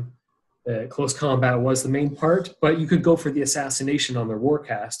time, close combat was the main part, but you could go for the assassination on their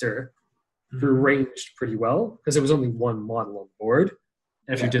Warcaster through ranged pretty well, because there was only one model on board.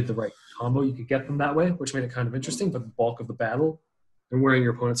 And if you did the right combo, you could get them that way, which made it kind of interesting. But the bulk of the battle and wearing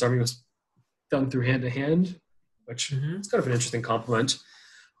your opponent's army was done through hand-to-hand, which is kind of an interesting compliment.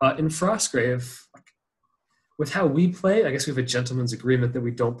 In Frostgrave, with how we play, I guess we have a gentleman's agreement that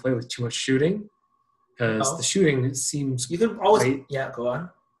we don't play with too much shooting, because the shooting seems go on.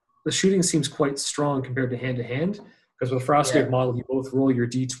 The shooting seems quite strong compared to hand-to-hand, because with a Frostgrave model, you both roll your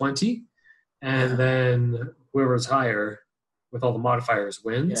D20, and then whoever's higher with all the modifiers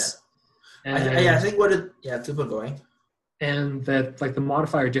wins. Yeah. I think keep on going. And that, like, the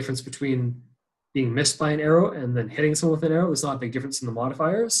modifier difference between being missed by an arrow and then hitting someone with an arrow is not a big difference in the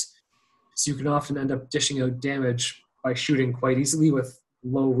modifiers. So you can often end up dishing out damage by shooting quite easily with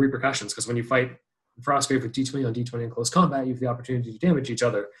low repercussions, because when you fight Frostgrave with D20 on D20 in close combat, you have the opportunity to damage each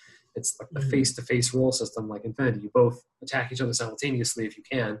other. It's like the face-to-face roll system like Infinity. You both attack each other simultaneously if you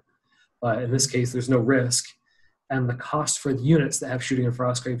can. But in this case, there's no risk. And the cost for the units that have shooting in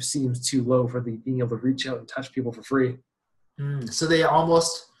Frostgrave seems too low for being able to reach out and touch people for free. So they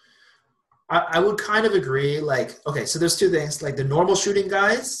almost... I would kind of agree. Like, okay, so there's two things. Like the normal shooting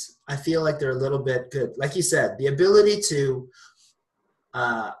guys, I feel like they're a little bit good. Like you said, the ability to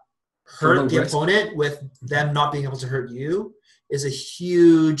hurt the opponent with them not being able to hurt you is a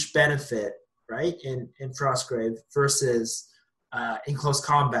huge benefit, right, in Frostgrave versus in close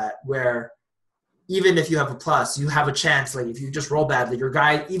combat, where even if you have a plus, you have a chance. Like if you just roll badly, your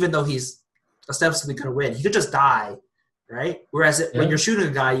guy, even though he's ostensibly going to win, he could just die, right? Whereas when you're shooting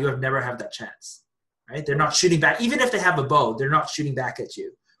a guy, you have never had that chance, right? They're not shooting back. Even if they have a bow, they're not shooting back at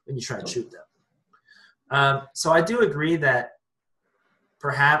you when you try and shoot them. So I do agree that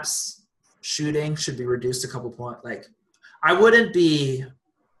perhaps shooting should be reduced a couple points. Like, I wouldn't be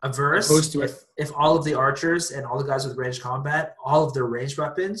averse if all of the archers and all the guys with ranged combat, all of their ranged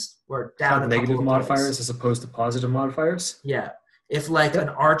weapons were down negative modifiers as opposed to positive modifiers. Yeah. If like an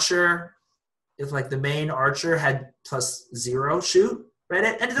archer, if like the main archer had +0 shoot, right?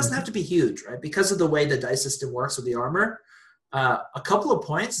 And it doesn't have to be huge, right? Because of the way the dice system works with the armor, a couple of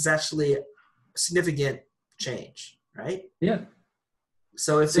points is actually a significant change, right? Yeah.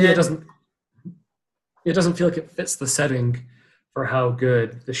 So if it doesn't feel like it fits the setting for how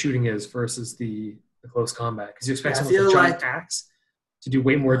good the shooting is versus the close combat, because you expect someone with a giant axe to do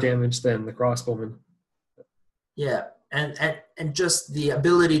way more damage than the crossbowman. Yeah, and just the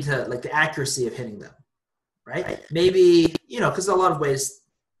ability to, like, the accuracy of hitting them, right? Maybe, because a lot of ways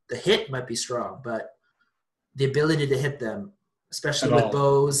the hit might be strong, but the ability to hit them, especially with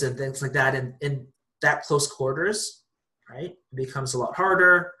bows and things like that, in that close quarters, right, it becomes a lot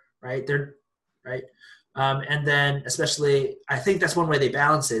harder, right? And then especially, I think that's one way they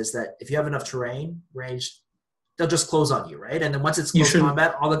balance is that if you have enough terrain, ranged, they'll just close on you, right? And then once it's close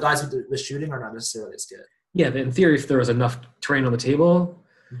combat, all the guys with shooting are not necessarily as good. Yeah, in theory, if there was enough terrain on the table,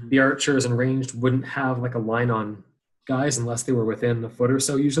 the archers and ranged wouldn't have like a line on guys unless they were within a foot or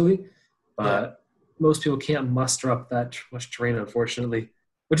so usually. But most people can't muster up that much terrain, unfortunately,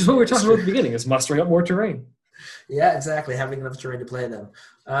 which is what we were talking about at the beginning, is mustering up more terrain. Yeah, exactly. Having enough terrain to play them.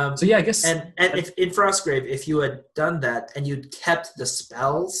 So yeah, I guess. And if in Frostgrave, if you had done that and you'd kept the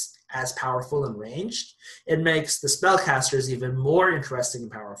spells as powerful and ranged, it makes the spellcasters even more interesting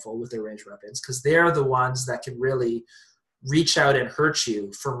and powerful with their ranged weapons, because they're the ones that can really reach out and hurt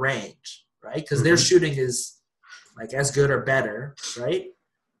you from range, right? Because their shooting is like as good or better, right,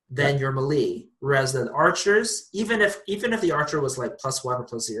 than your melee. Whereas the archers, even if the archer was like +1 or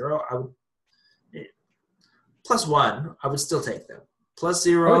 +0, I would +1, I would still take them.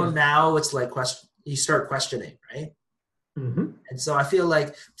 +0, now it's like you start questioning, right? And so I feel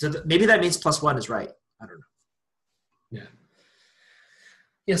like maybe that means +1 is right. I don't know.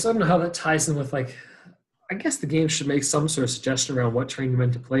 Yeah, so I don't know how that ties in with, like, I guess the game should make some sort of suggestion around what terrain you're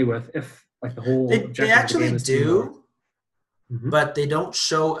meant to play with, if like the whole objective they actually of the game is do, but they don't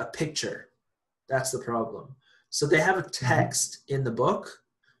show a picture. That's the problem. So they have a text in the book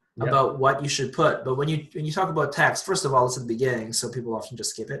about what you should put, but when you talk about text, first of all, it's at the beginning, so people often just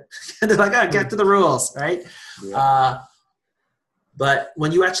skip it. And they're like, get to the rules, right? But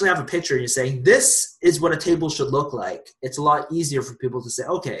when you actually have a picture and you're saying, this is what a table should look like, it's a lot easier for people to say,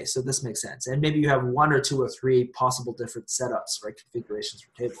 okay, so this makes sense. And maybe you have 1 or 2 or 3 possible different setups, right, configurations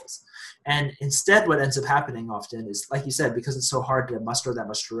for tables. And instead what ends up happening often is, like you said, because it's so hard to muster that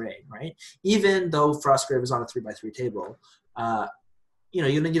much terrain, right? Even though Frostgrave is on a 3x3 table,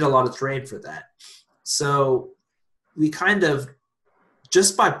 you need a lot of terrain for that. So we kind of,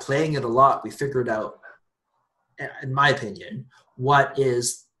 just by playing it a lot, we figured out, in my opinion, what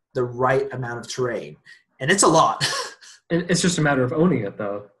is the right amount of terrain. And it's a lot. And it's just a matter of owning it,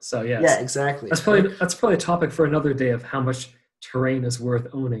 though. So yes. Yeah, exactly. That's probably a topic for another day, of how much terrain is worth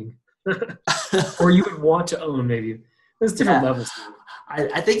owning. Or you would want to own, maybe. There's different levels.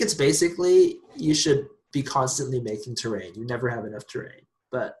 I think it's basically, you should be constantly making terrain. You never have enough terrain.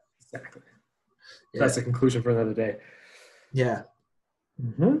 But exactly. That's the conclusion for another day. Yeah.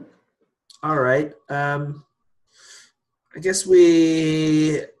 All right. I guess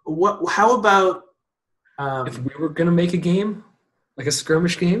how about if we were going to make a game, like a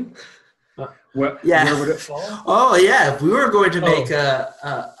skirmish game, where would it fall? Oh yeah, if we were going to make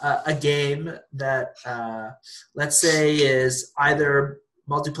a game that let's say is either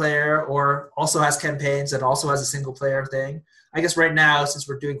multiplayer or also has campaigns and also has a single player thing. I guess right now, since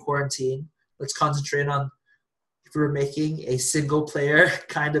we're doing quarantine, let's concentrate on, if we were making a single player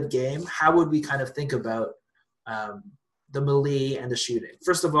kind of game, how would we kind of think about the melee and the shooting?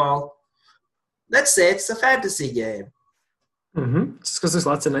 First of all, let's say it's a fantasy game. Just because there's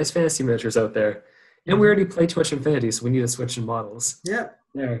lots of nice fantasy miniatures out there. And we already play too much Infinity, so we need to switch in models. Yeah.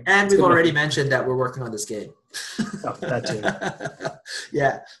 There. And we've already mentioned that we're working on this game. Oh, that too.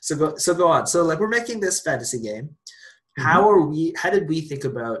 Yeah. So go on. So like, we're making this fantasy game. How did we think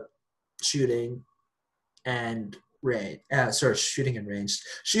about shooting and range? Shooting and ranged.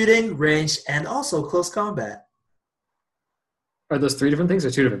 Shooting, ranged, and also close combat. Are those 3 different things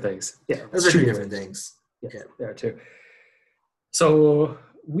or 2 different things? Yeah. Those are 2 different things. Yeah, there are 2. So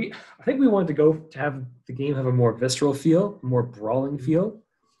I think we wanted to have the game have a more visceral feel, more brawling feel,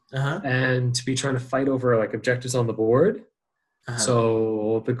 and to be trying to fight over like objectives on the board.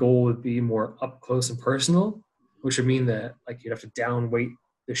 So the goal would be more up close and personal, which would mean that like you'd have to downweight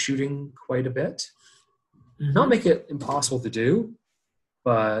the shooting quite a bit. Not make it impossible to do,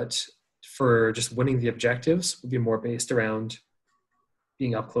 but for just winning the objectives would be more based around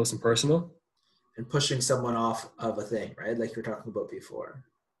being up close and personal. And pushing someone off of a thing, right? Like you were talking about before.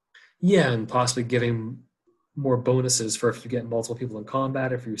 Yeah, and possibly giving more bonuses for if you get multiple people in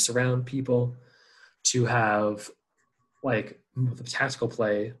combat, if you surround people, to have like the tactical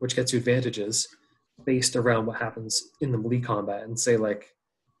play, which gets you advantages based around what happens in the melee combat, and say like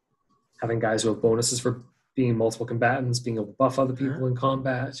having guys who have bonuses for being multiple combatants, being able to buff other people in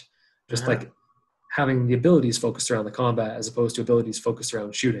combat, just like having the abilities focused around the combat as opposed to abilities focused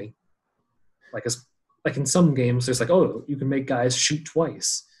around shooting. Like in some games, there's like, oh, you can make guys shoot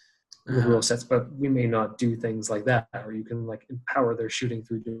twice in the rule sets, but we may not do things like that, or you can like empower their shooting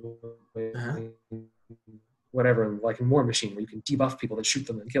through doing whatever, like in War Machine, where you can debuff people that shoot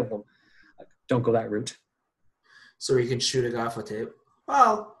them and kill them. Like, don't go that route. So you can shoot it off a tape.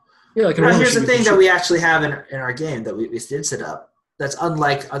 Well, yeah, like here's the thing that we actually have in our game that we did set up. That's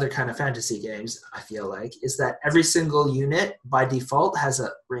unlike other kind of fantasy games, I feel like, is that every single unit by default has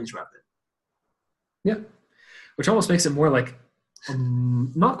a ranged weapon. Yeah, which almost makes it more like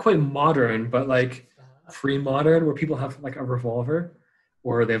not quite modern, but like pre-modern, where people have like a revolver,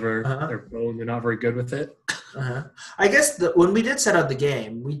 or they're Uh-huh. bone, they're not very good with it. Uh-huh. I guess when we did set out the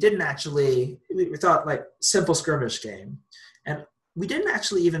game, we didn't actually, we thought like simple skirmish game. And we didn't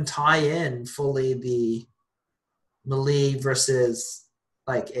actually even tie in fully the melee versus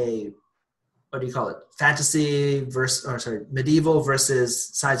like a, what do you call it? Fantasy versus, or sorry, medieval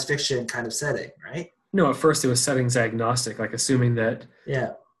versus science fiction kind of setting, right? No, at first it was settings agnostic, like assuming that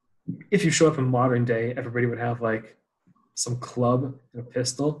Yeah. if you show up in modern day, everybody would have like some club and a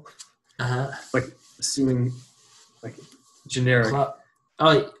pistol, Uh-huh. like assuming like generic.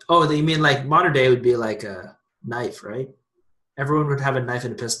 You mean like modern day would be like a knife, right? Everyone would have a knife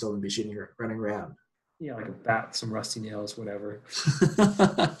and a pistol and be running around. Yeah, like a bat, some rusty nails, whatever.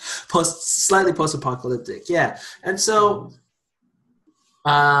 Slightly post-apocalyptic, yeah. And so,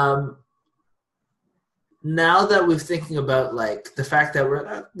 now that we're thinking about like the fact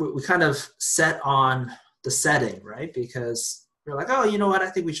that we kind of set on the setting, right? Because we're like, oh, you know what? I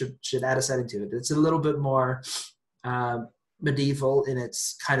think we should add a setting to it. It's a little bit more medieval in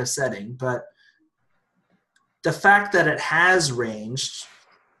its kind of setting, but the fact that it has ranged,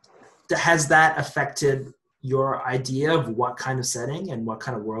 has that affected your idea of what kind of setting and what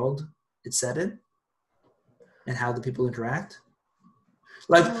kind of world it's set in, and how the people interact?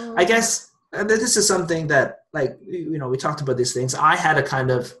 Like, I guess this is something that, like, you know, we talked about these things. I had a kind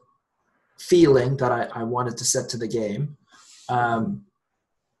of feeling that I wanted to set to the game. I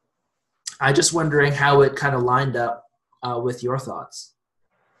just wondering how it kind of lined up with your thoughts.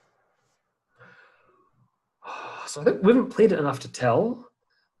 So I think we haven't played it enough to tell,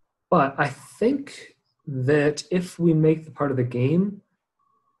 but I think that if we make the part of the game,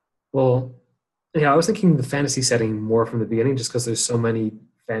 well, yeah, I was thinking the fantasy setting more from the beginning, just because there's so many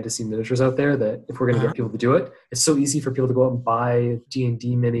fantasy miniatures out there that if we're going to get people to do it, it's so easy for people to go out and buy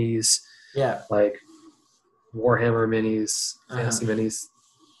D&D minis, like Warhammer minis, fantasy minis,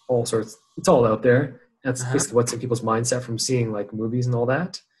 all sorts. It's all out there. That's basically what's in people's mindset from seeing like movies and all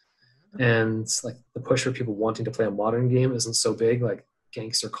that. And like the push for people wanting to play a modern game isn't so big, like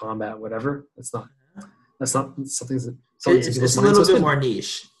gangster combat, whatever. That's not something that it's a little bit more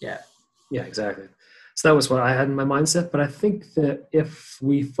niche. Yeah, exactly. So that was what I had in my mindset. But I think that if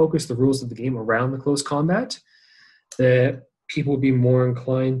we focus the rules of the game around the close combat, that people would be more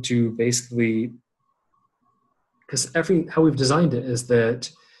inclined to basically, because how we've designed it is that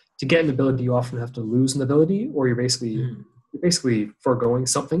to get an ability, you often have to lose an ability, or you're basically foregoing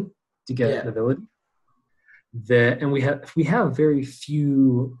something to get an ability. And we have very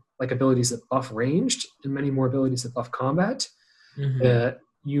few like abilities that buff ranged, and many more abilities that buff combat. That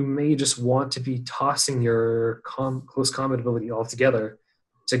you may just want to be tossing your close combat ability altogether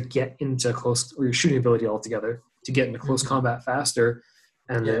to get into close, or your shooting ability altogether to get into close combat faster.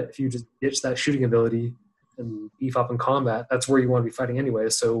 And that if you just ditch that shooting ability and beef up in combat, that's where you want to be fighting anyway.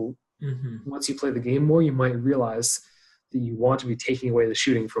 So once you play the game more, you might realize that you want to be taking away the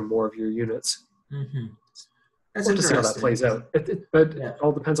shooting from more of your units. That's we'll have to see how that plays out. But it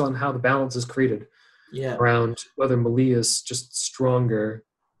all depends on how the balance is created around whether melee is just stronger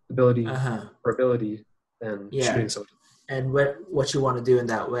ability or ability than shooting something. And what you want to do in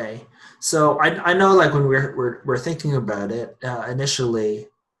that way. So I know, like, when we're thinking about it initially,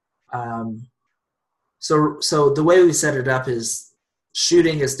 so the way we set it up is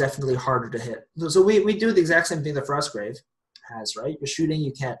shooting is definitely harder to hit. So we do the exact same thing that Frostgrave has, right? You're shooting,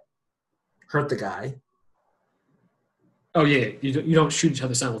 you can't hurt the guy. Oh yeah, you don't shoot each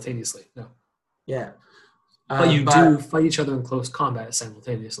other simultaneously. No. Yeah. But you do fight each other in close combat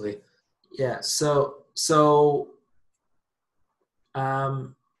simultaneously. Yeah. So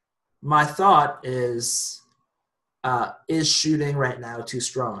my thought is shooting right now too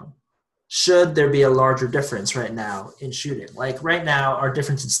strong? Should there be a larger difference right now in shooting? Like right now, our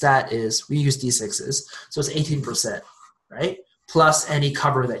difference in stat is we use D6s, so it's 18%, right? Plus any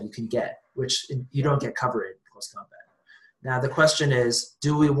cover that you can get, which you don't get cover in close combat. Now the question is,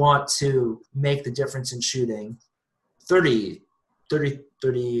 do we want to make the difference in shooting 30,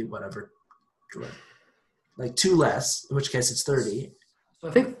 whatever, like 2 less, in which case it's 30. I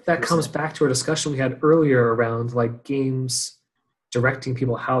think that comes back to our discussion we had earlier around like games directing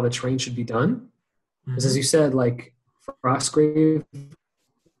people how the terrain should be done. Because as you said, like Frostgrave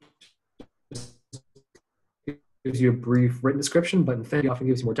gives you a brief written description, but Infinity often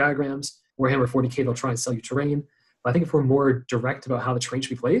gives you more diagrams. Warhammer 40K, they'll try and sell you terrain. But I think if we're more direct about how the terrain should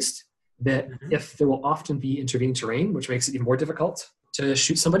be placed, that if there will often be intervening terrain, which makes it even more difficult to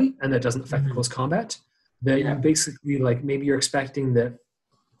shoot somebody, and that doesn't affect the close combat, that you basically, like, maybe you're expecting that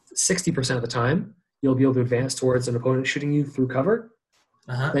 60% of the time you'll be able to advance towards an opponent shooting you through cover,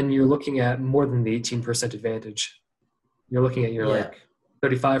 then you're looking at more than the 18% advantage. You're looking at your like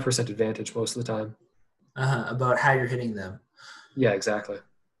 35% advantage most of the time. About how you're hitting them. Yeah, exactly.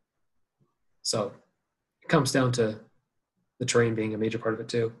 So it comes down to the terrain being a major part of it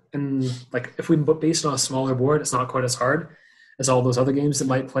too. And like if we base it on a smaller board, it's not quite as hard as all those other games that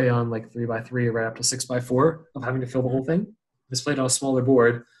might play on like 3x3 or right up to 6x4 of having to fill the whole thing. If it's played on a smaller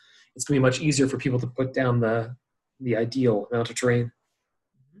board, it's going to be much easier for people to put down the ideal amount of terrain.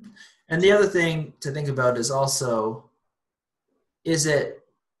 And the other thing to think about is also,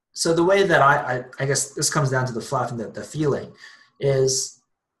 so the way that I guess this comes down to the fluff and the feeling is,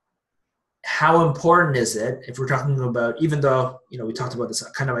 how important is it if we're talking about, even though, we talked about this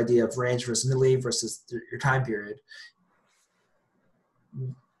kind of idea of range versus melee versus your time period,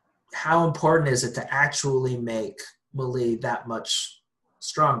 how important is it to actually make melee that much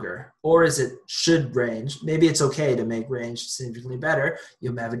stronger? Or should range, maybe it's okay to make range significantly better.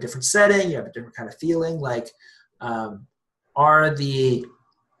 You have a different setting, you have a different kind of feeling. Like, I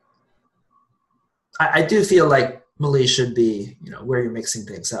do feel like melee should be, where you're mixing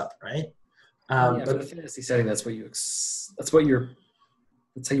things up, right? But in a fantasy setting, that's how you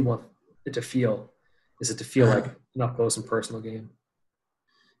want it to feel. Is it to feel like an up close and personal game?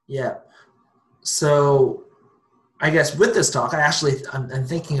 Yeah. So I guess with this talk, I'm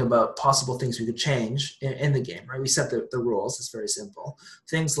thinking about possible things we could change in the game, right? We set the rules. It's very simple.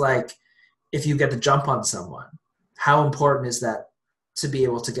 Things like, if you get the jump on someone, how important is that to be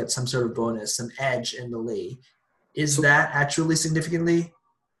able to get some sort of bonus, some edge in melee? Is that actually significantly?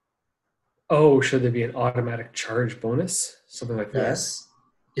 Oh, should there be an automatic charge bonus? Something like that?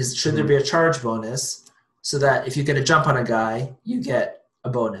 Yes. Should there be a charge bonus so that if you get a jump on a guy, you get a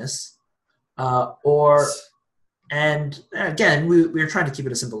bonus? And again, we're trying to keep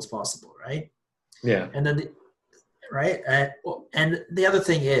it as simple as possible, right? Yeah. And then, right? And the other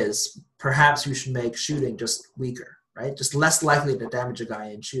thing is, perhaps we should make shooting just weaker, right? Just less likely to damage a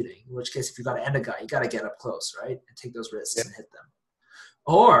guy in shooting, in which case if you got to end a guy, you got to get up close, right? And take those risks and hit them.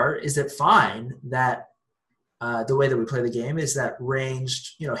 Or is it fine that the way that we play the game is that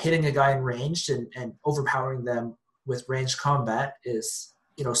ranged, hitting a guy in ranged and overpowering them with ranged combat is,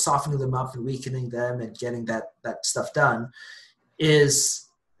 softening them up and weakening them and getting that stuff done? Is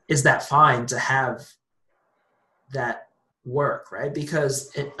that fine to have that work, right?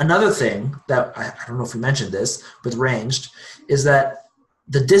 Because another thing that I don't know if we mentioned this with ranged is that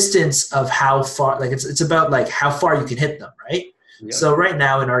the distance of how far, like it's about like how far you can hit them, right? Yeah. So right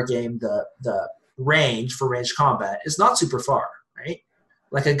now in our game, the range for ranged combat is not super far, right?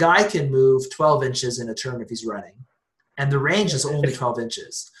 Like a guy can move 12 inches in a turn if he's running, and the range is only 12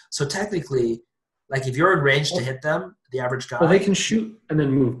 inches. So technically, like if you're in range to hit them, the average guy... Well, they can shoot and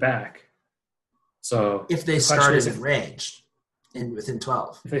then move back. So if they started in range, within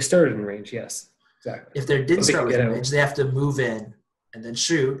 12. If they started in range, yes, exactly. If they didn't start within range, they have to move in and then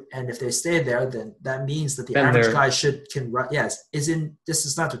shoot. And if they stay there, then that means that the average guy can run. Yes, this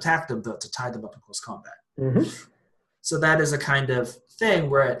is not to attack them, but to tie them up in close combat. Mm-hmm. So that is a kind of thing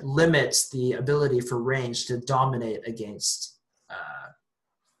where it limits the ability for range to dominate against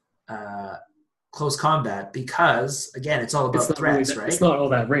close combat, because again, it's all about threats, right? It's not all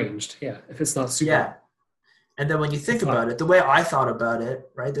that ranged. Yeah, if it's not super. Yeah, and then when you think about it, the way I thought about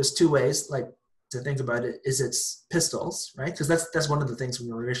it, right? There's two ways, like, to think about it. Is it's pistols, right? Because that's one of the things when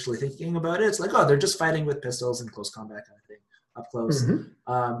we were initially thinking about it. It's like, oh, they're just fighting with pistols and close combat kind of thing, up close.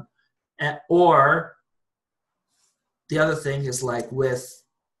 Mm-hmm. Or the other thing is like with,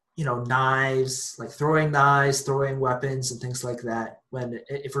 knives, like throwing knives, throwing weapons and things like that.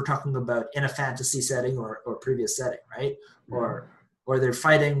 If we're talking about in a fantasy setting or previous setting, right? Mm-hmm. Or they're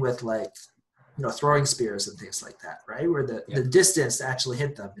fighting with like, throwing spears and things like that, right? Where the distance to actually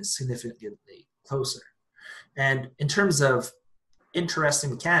hit them is significantly closer. And in terms of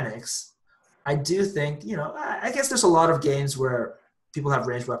interesting mechanics, I do think, I guess there's a lot of games where people have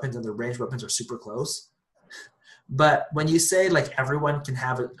ranged weapons and their ranged weapons are super close. But when you say like everyone can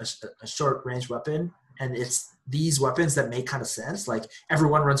have a short range weapon, and it's these weapons that make kind of sense, like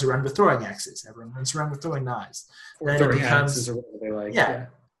everyone runs around with throwing axes, everyone runs around with throwing knives, or then it becomes, or whatever they like. Yeah.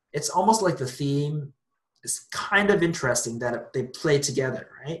 It's almost like the theme is kind of interesting that they play together,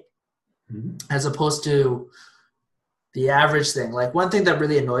 right? Mm-hmm. As opposed to the average thing. Like one thing that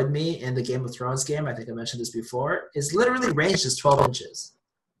really annoyed me in the Game of Thrones game, I think I mentioned this before, is literally range is 12 inches.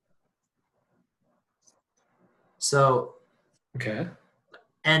 So, okay.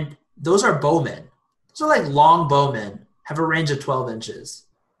 And those are bowmen. So like long bowmen have a range of 12 inches.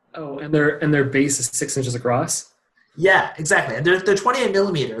 Oh, and their base is 6 inches across? Yeah, exactly. And they're 28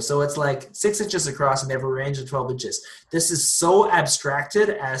 millimeters, so it's like 6 inches across, and they have a range of 12 inches. This is so abstracted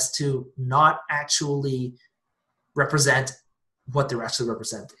as to not actually represent what they're actually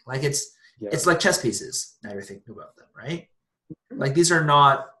representing. Like it's like chess pieces. Now you're thinking about them, right? Like these are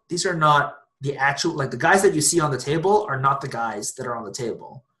not the actual, like the guys that you see on the table are not the guys that are on the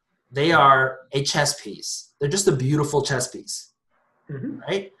table. They are a chess piece. They're just a beautiful chess piece,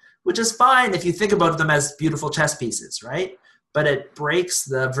 right? Which is fine if you think about them as beautiful chess pieces, right? But it breaks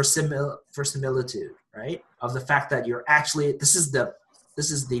the verisimilitude, right? Of the fact that you're actually, this is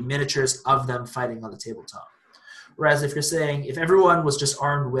the miniatures of them fighting on the tabletop. Whereas if you're saying, if everyone was just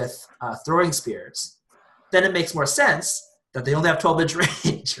armed with throwing spears, then it makes more sense that they only have 12-inch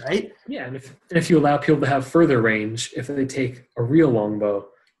range, right? Yeah, and if you allow people to have further range, if they take a real longbow,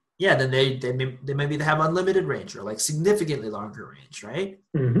 yeah, then they maybe have unlimited range or like significantly longer range, right?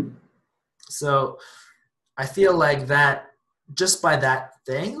 So I feel like that, just by that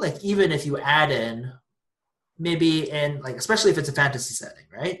thing, like even if you add in, maybe in like, especially if it's a fantasy setting,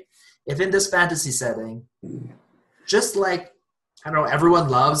 right? If in this fantasy setting, just like, I don't know, everyone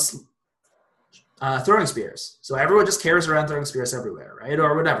loves throwing spears. So everyone just carries around throwing spears everywhere, right?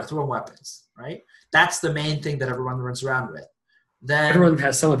 Or whatever, throwing weapons, right? That's the main thing that everyone runs around with. Then everyone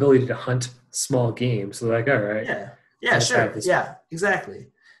has some ability to hunt small game. So like, all right. Yeah, sure. Yeah, exactly.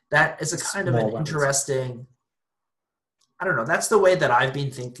 That is a kind of an interesting, I don't know, that's the way that I've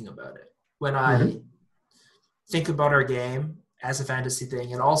been thinking about it. When I think about our game as a fantasy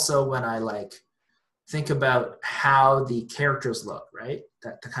thing, and also when I like think about how the characters look, right?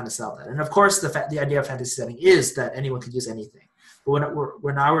 That to kind of sell that. And of course, the idea of fantasy setting is that anyone could use anything. But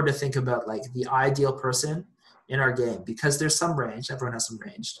when I were to think about like the ideal person in our game, because there's some range, everyone has some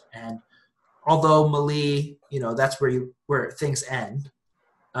range, and although melee, that's where things end.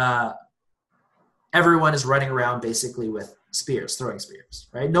 Everyone is running around basically with spears, throwing spears,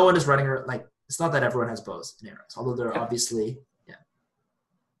 right? No one is running around, like, it's not that everyone has bows and arrows, although they're obviously,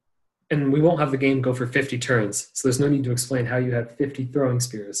 And we won't have the game go for 50 turns, so there's no need to explain how you have 50 throwing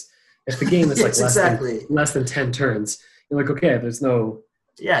spears. If the game is like less than 10 turns, you're like, okay, there's no...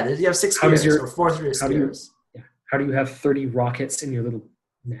 Yeah, you have 6 spears or 4 spears. How do you have 30 rockets in your little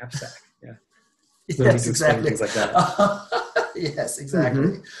knapsack? Yeah. Yes, exactly. Things like that. Yes,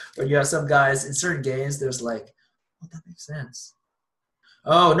 exactly. When you have some guys in certain games, there's like, oh, that makes sense.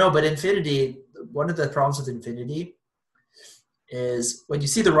 Oh, no, but Infinity, one of the problems with Infinity is when you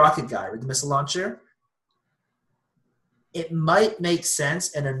see the rocket guy with the missile launcher, it might make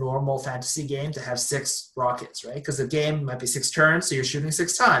sense in a normal fantasy game to have 6 rockets, right? Because the game might be 6 turns, so you're shooting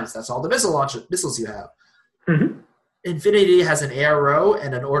 6 times. That's all the missiles you have. Infinity has an arrow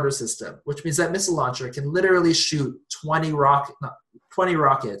and an order system, which means that missile launcher can literally shoot 20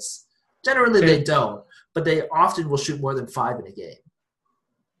 rockets. Generally, they don't, but they often will shoot more than 5 in a game.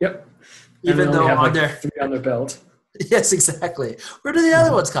 Yep. Even though on their 3 on their belt. Yes, exactly. Where do the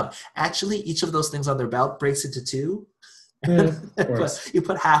other ones come? Actually, each of those things on their belt breaks into 2. Yeah, of course. You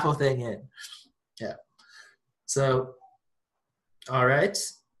put half a thing in. Yeah. So, all right.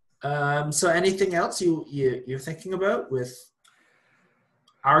 So anything else you're thinking about with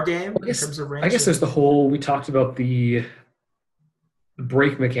our game in terms of range? I guess there's the whole, we talked about the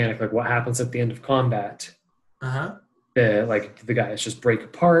break mechanic, like what happens at the end of combat. Like the guys just break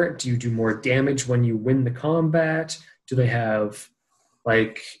apart. Do you do more damage when you win the combat? Do they have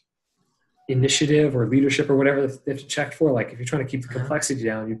like initiative or leadership or whatever they have to check for? Like if you're trying to keep the complexity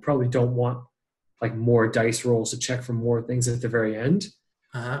down, you probably don't want like more dice rolls to check for more things at the very end.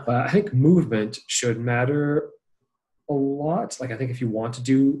 I think movement should matter a lot. Like I think if you want to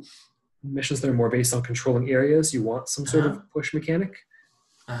do missions that are more based on controlling areas, you want some sort of push mechanic.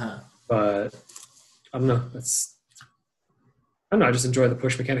 But I don't know. I just enjoy the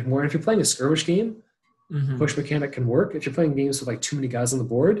push mechanic more. And if you're playing a skirmish game, push mechanic can work. If you're playing games with like too many guys on the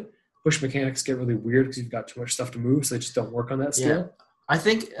board, push mechanics get really weird because you've got too much stuff to move, so they just don't work on that scale. Yeah. I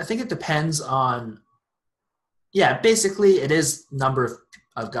think it depends on. Yeah, basically it is number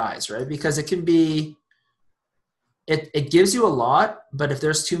of guys, right? Because it can be. It gives you a lot, but if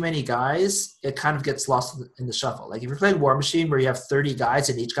there's too many guys, it kind of gets lost in the shuffle. Like if you're playing War Machine where you have 30 guys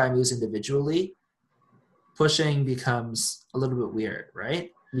and each guy moves individually, pushing becomes a little bit weird,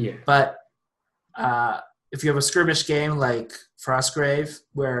 right? Yeah. But if you have a skirmish game like Frostgrave,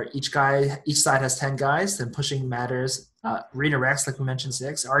 where each side has 10 guys, then pushing matters. Arena Rex, like we mentioned,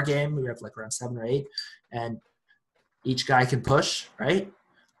 6. Our game, we have like around 7 or 8, and each guy can push, right?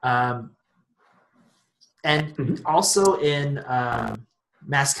 And also in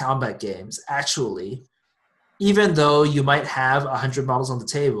mass combat games, actually, even though you might have 100 models on the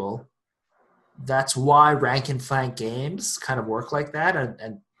table, that's why rank and flank games kind of work like that,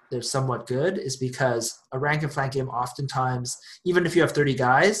 and they're somewhat good, is because a rank and flank game oftentimes, even if you have 30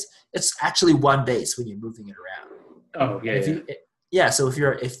 guys, it's actually one base when you're moving it around. Oh, yeah, So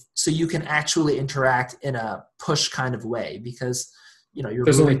so you can actually interact in a push kind of way because you're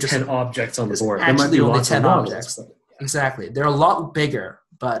there's only moving 10 objects on the board. There actually might be only lots 10 of models. objects. Exactly. They're a lot bigger,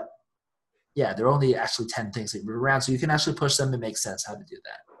 but yeah, there are only actually 10 things that move around. So you can actually push them. It makes sense how to do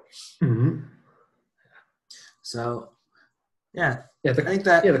that. Mm-hmm. So yeah, I think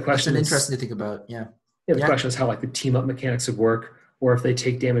the that's question an interesting to think about. Yeah. Yeah, the question is how like the team up mechanics would work, or if they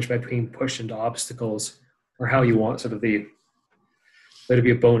take damage by being pushed into obstacles, or how you want sort of there to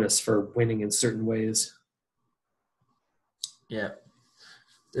be a bonus for winning in certain ways. Yeah.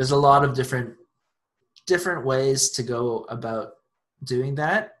 There's a lot of different ways to go about doing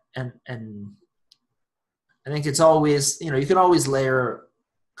that. And I think it's always, you can always layer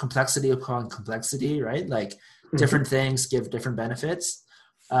complexity upon complexity, right? Like different things give different benefits.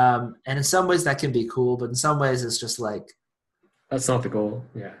 And in some ways that can be cool, but in some ways it's just like, that's not the goal.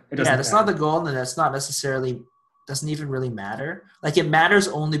 Yeah. That's not the goal. And that's not necessarily, doesn't even really matter. Like it matters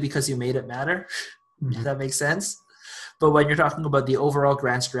only because you made it matter. If that makes sense. But when you're talking about the overall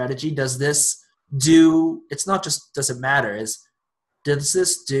grand strategy, it's not just, does it matter, does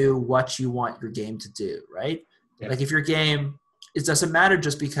this do what you want your game to do, right? Yeah. Like if your game, it doesn't matter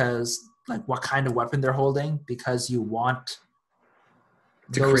just because like what kind of weapon they're holding, because you want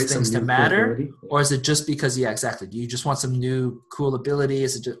those things to matter, or is it just because, yeah, exactly. Do you just want some new cool ability?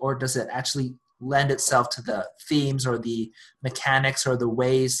 Or does it actually lend itself to the themes or the mechanics or the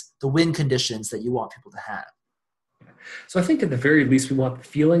win conditions that you want people to have? So I think at the very least, we want the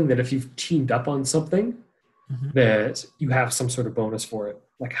feeling that if you've teamed up on something, that you have some sort of bonus for it.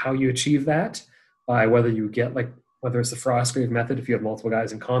 Like how you achieve that by whether it's the Frostgrave method, if you have multiple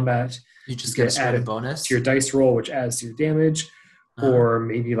guys in combat, you just get added bonus to your dice roll, which adds to your damage. Or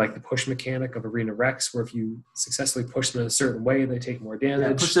maybe like the push mechanic of Arena Rex, where if you successfully push them in a certain way, they take more damage.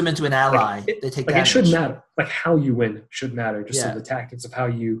 Yeah, push them into an ally, they take damage. It should matter. Like how you win should matter. Just so the tactics of how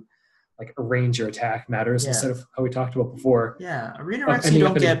you like arrange your attack matters instead of how we talked about before. Yeah, Arena Rex, you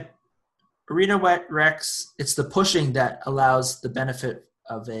don't get Arena Rex. It's the pushing that allows the benefit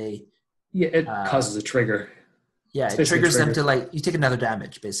of a. Yeah, it causes a trigger. Yeah, it triggers them to you take another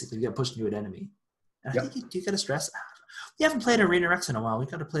damage. Basically, you get pushed into an enemy. I think you get a stress. We haven't played Arena Rex in a while. We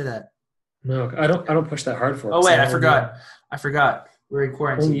got to play that. No, I don't push that hard for it. Oh wait, I forgot. We're in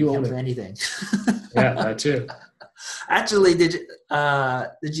quarantine. You can't play anything. Yeah, that too. Actually, did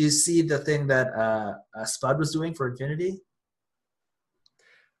you see the thing that Spud was doing for Infinity?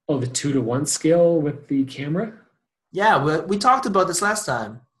 Oh, the 2-to-1 scale with the camera? Yeah, we talked about this last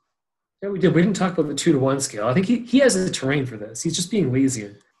time. Yeah, we did. We didn't talk about the 2-to-1 scale. I think he has the terrain for this. He's just being lazy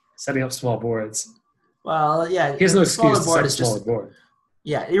and setting up small boards. Well, yeah. He has no excuse to set a smaller board.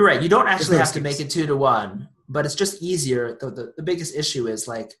 Yeah, you're right. You don't actually have to make it 2-to-1, but it's just easier. The biggest issue is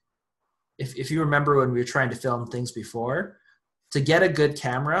like, if you remember when we were trying to film things before, to get a good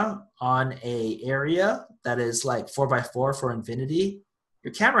camera on a area that is like 4x4 for Infinity,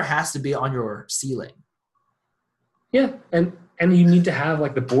 your camera has to be on your ceiling. Yeah, and you need to have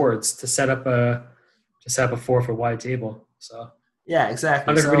like the boards to set up a 4-foot wide table. So yeah,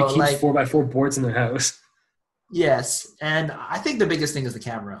 exactly. Not everybody keeps 4x4 boards in their house. Yes, and I think the biggest thing is the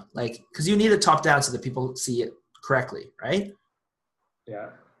camera, like because you need it top down so that people see it correctly, right? Yeah.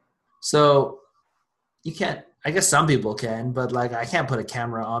 So you can't. I guess some people can, but like I can't put a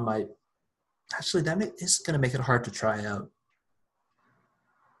camera on my. Actually, is going to make it hard to try out.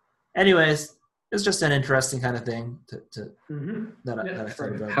 Anyways, it's just an interesting kind of thing that I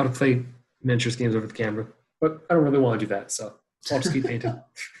thought about. How to play miniatures games over the camera, but I don't really want to do that, so I'll just keep painting.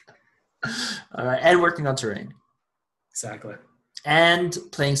 All right, and working on terrain. Exactly. And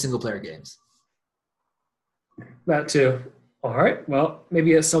playing single-player games. That too. All right. Well,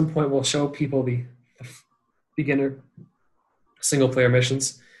 maybe at some point we'll show people the beginner single-player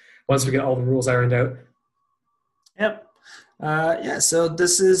missions once we get all the rules ironed out. Yep. So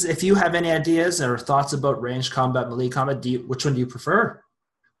this is, if you have any ideas or thoughts about ranged combat, melee combat, which one do you prefer?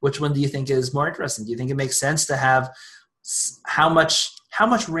 Which one do you think is more interesting? Do you think it makes sense to have how much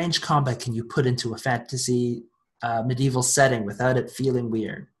ranged combat can you put into a fantasy medieval setting without it feeling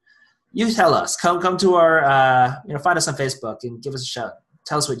weird? You tell us. Come to our, find us on Facebook and give us a shout.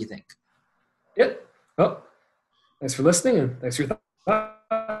 Tell us what you think. Yep. Well, thanks for listening and thanks for your thoughts.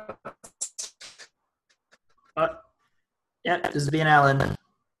 This has been Alan.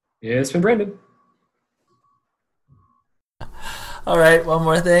 Yeah, it's been Brandon. All right, one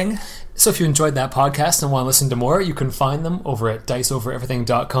more thing. So if you enjoyed that podcast and want to listen to more, you can find them over at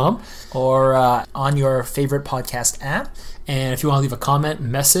diceovereverything.com or on your favorite podcast app. And if you want to leave a comment,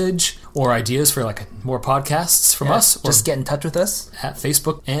 message, or ideas for like more podcasts from us, just get in touch with us at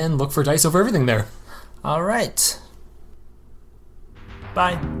Facebook and look for Dice Over Everything there. All right.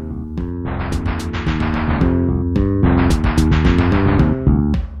 Bye.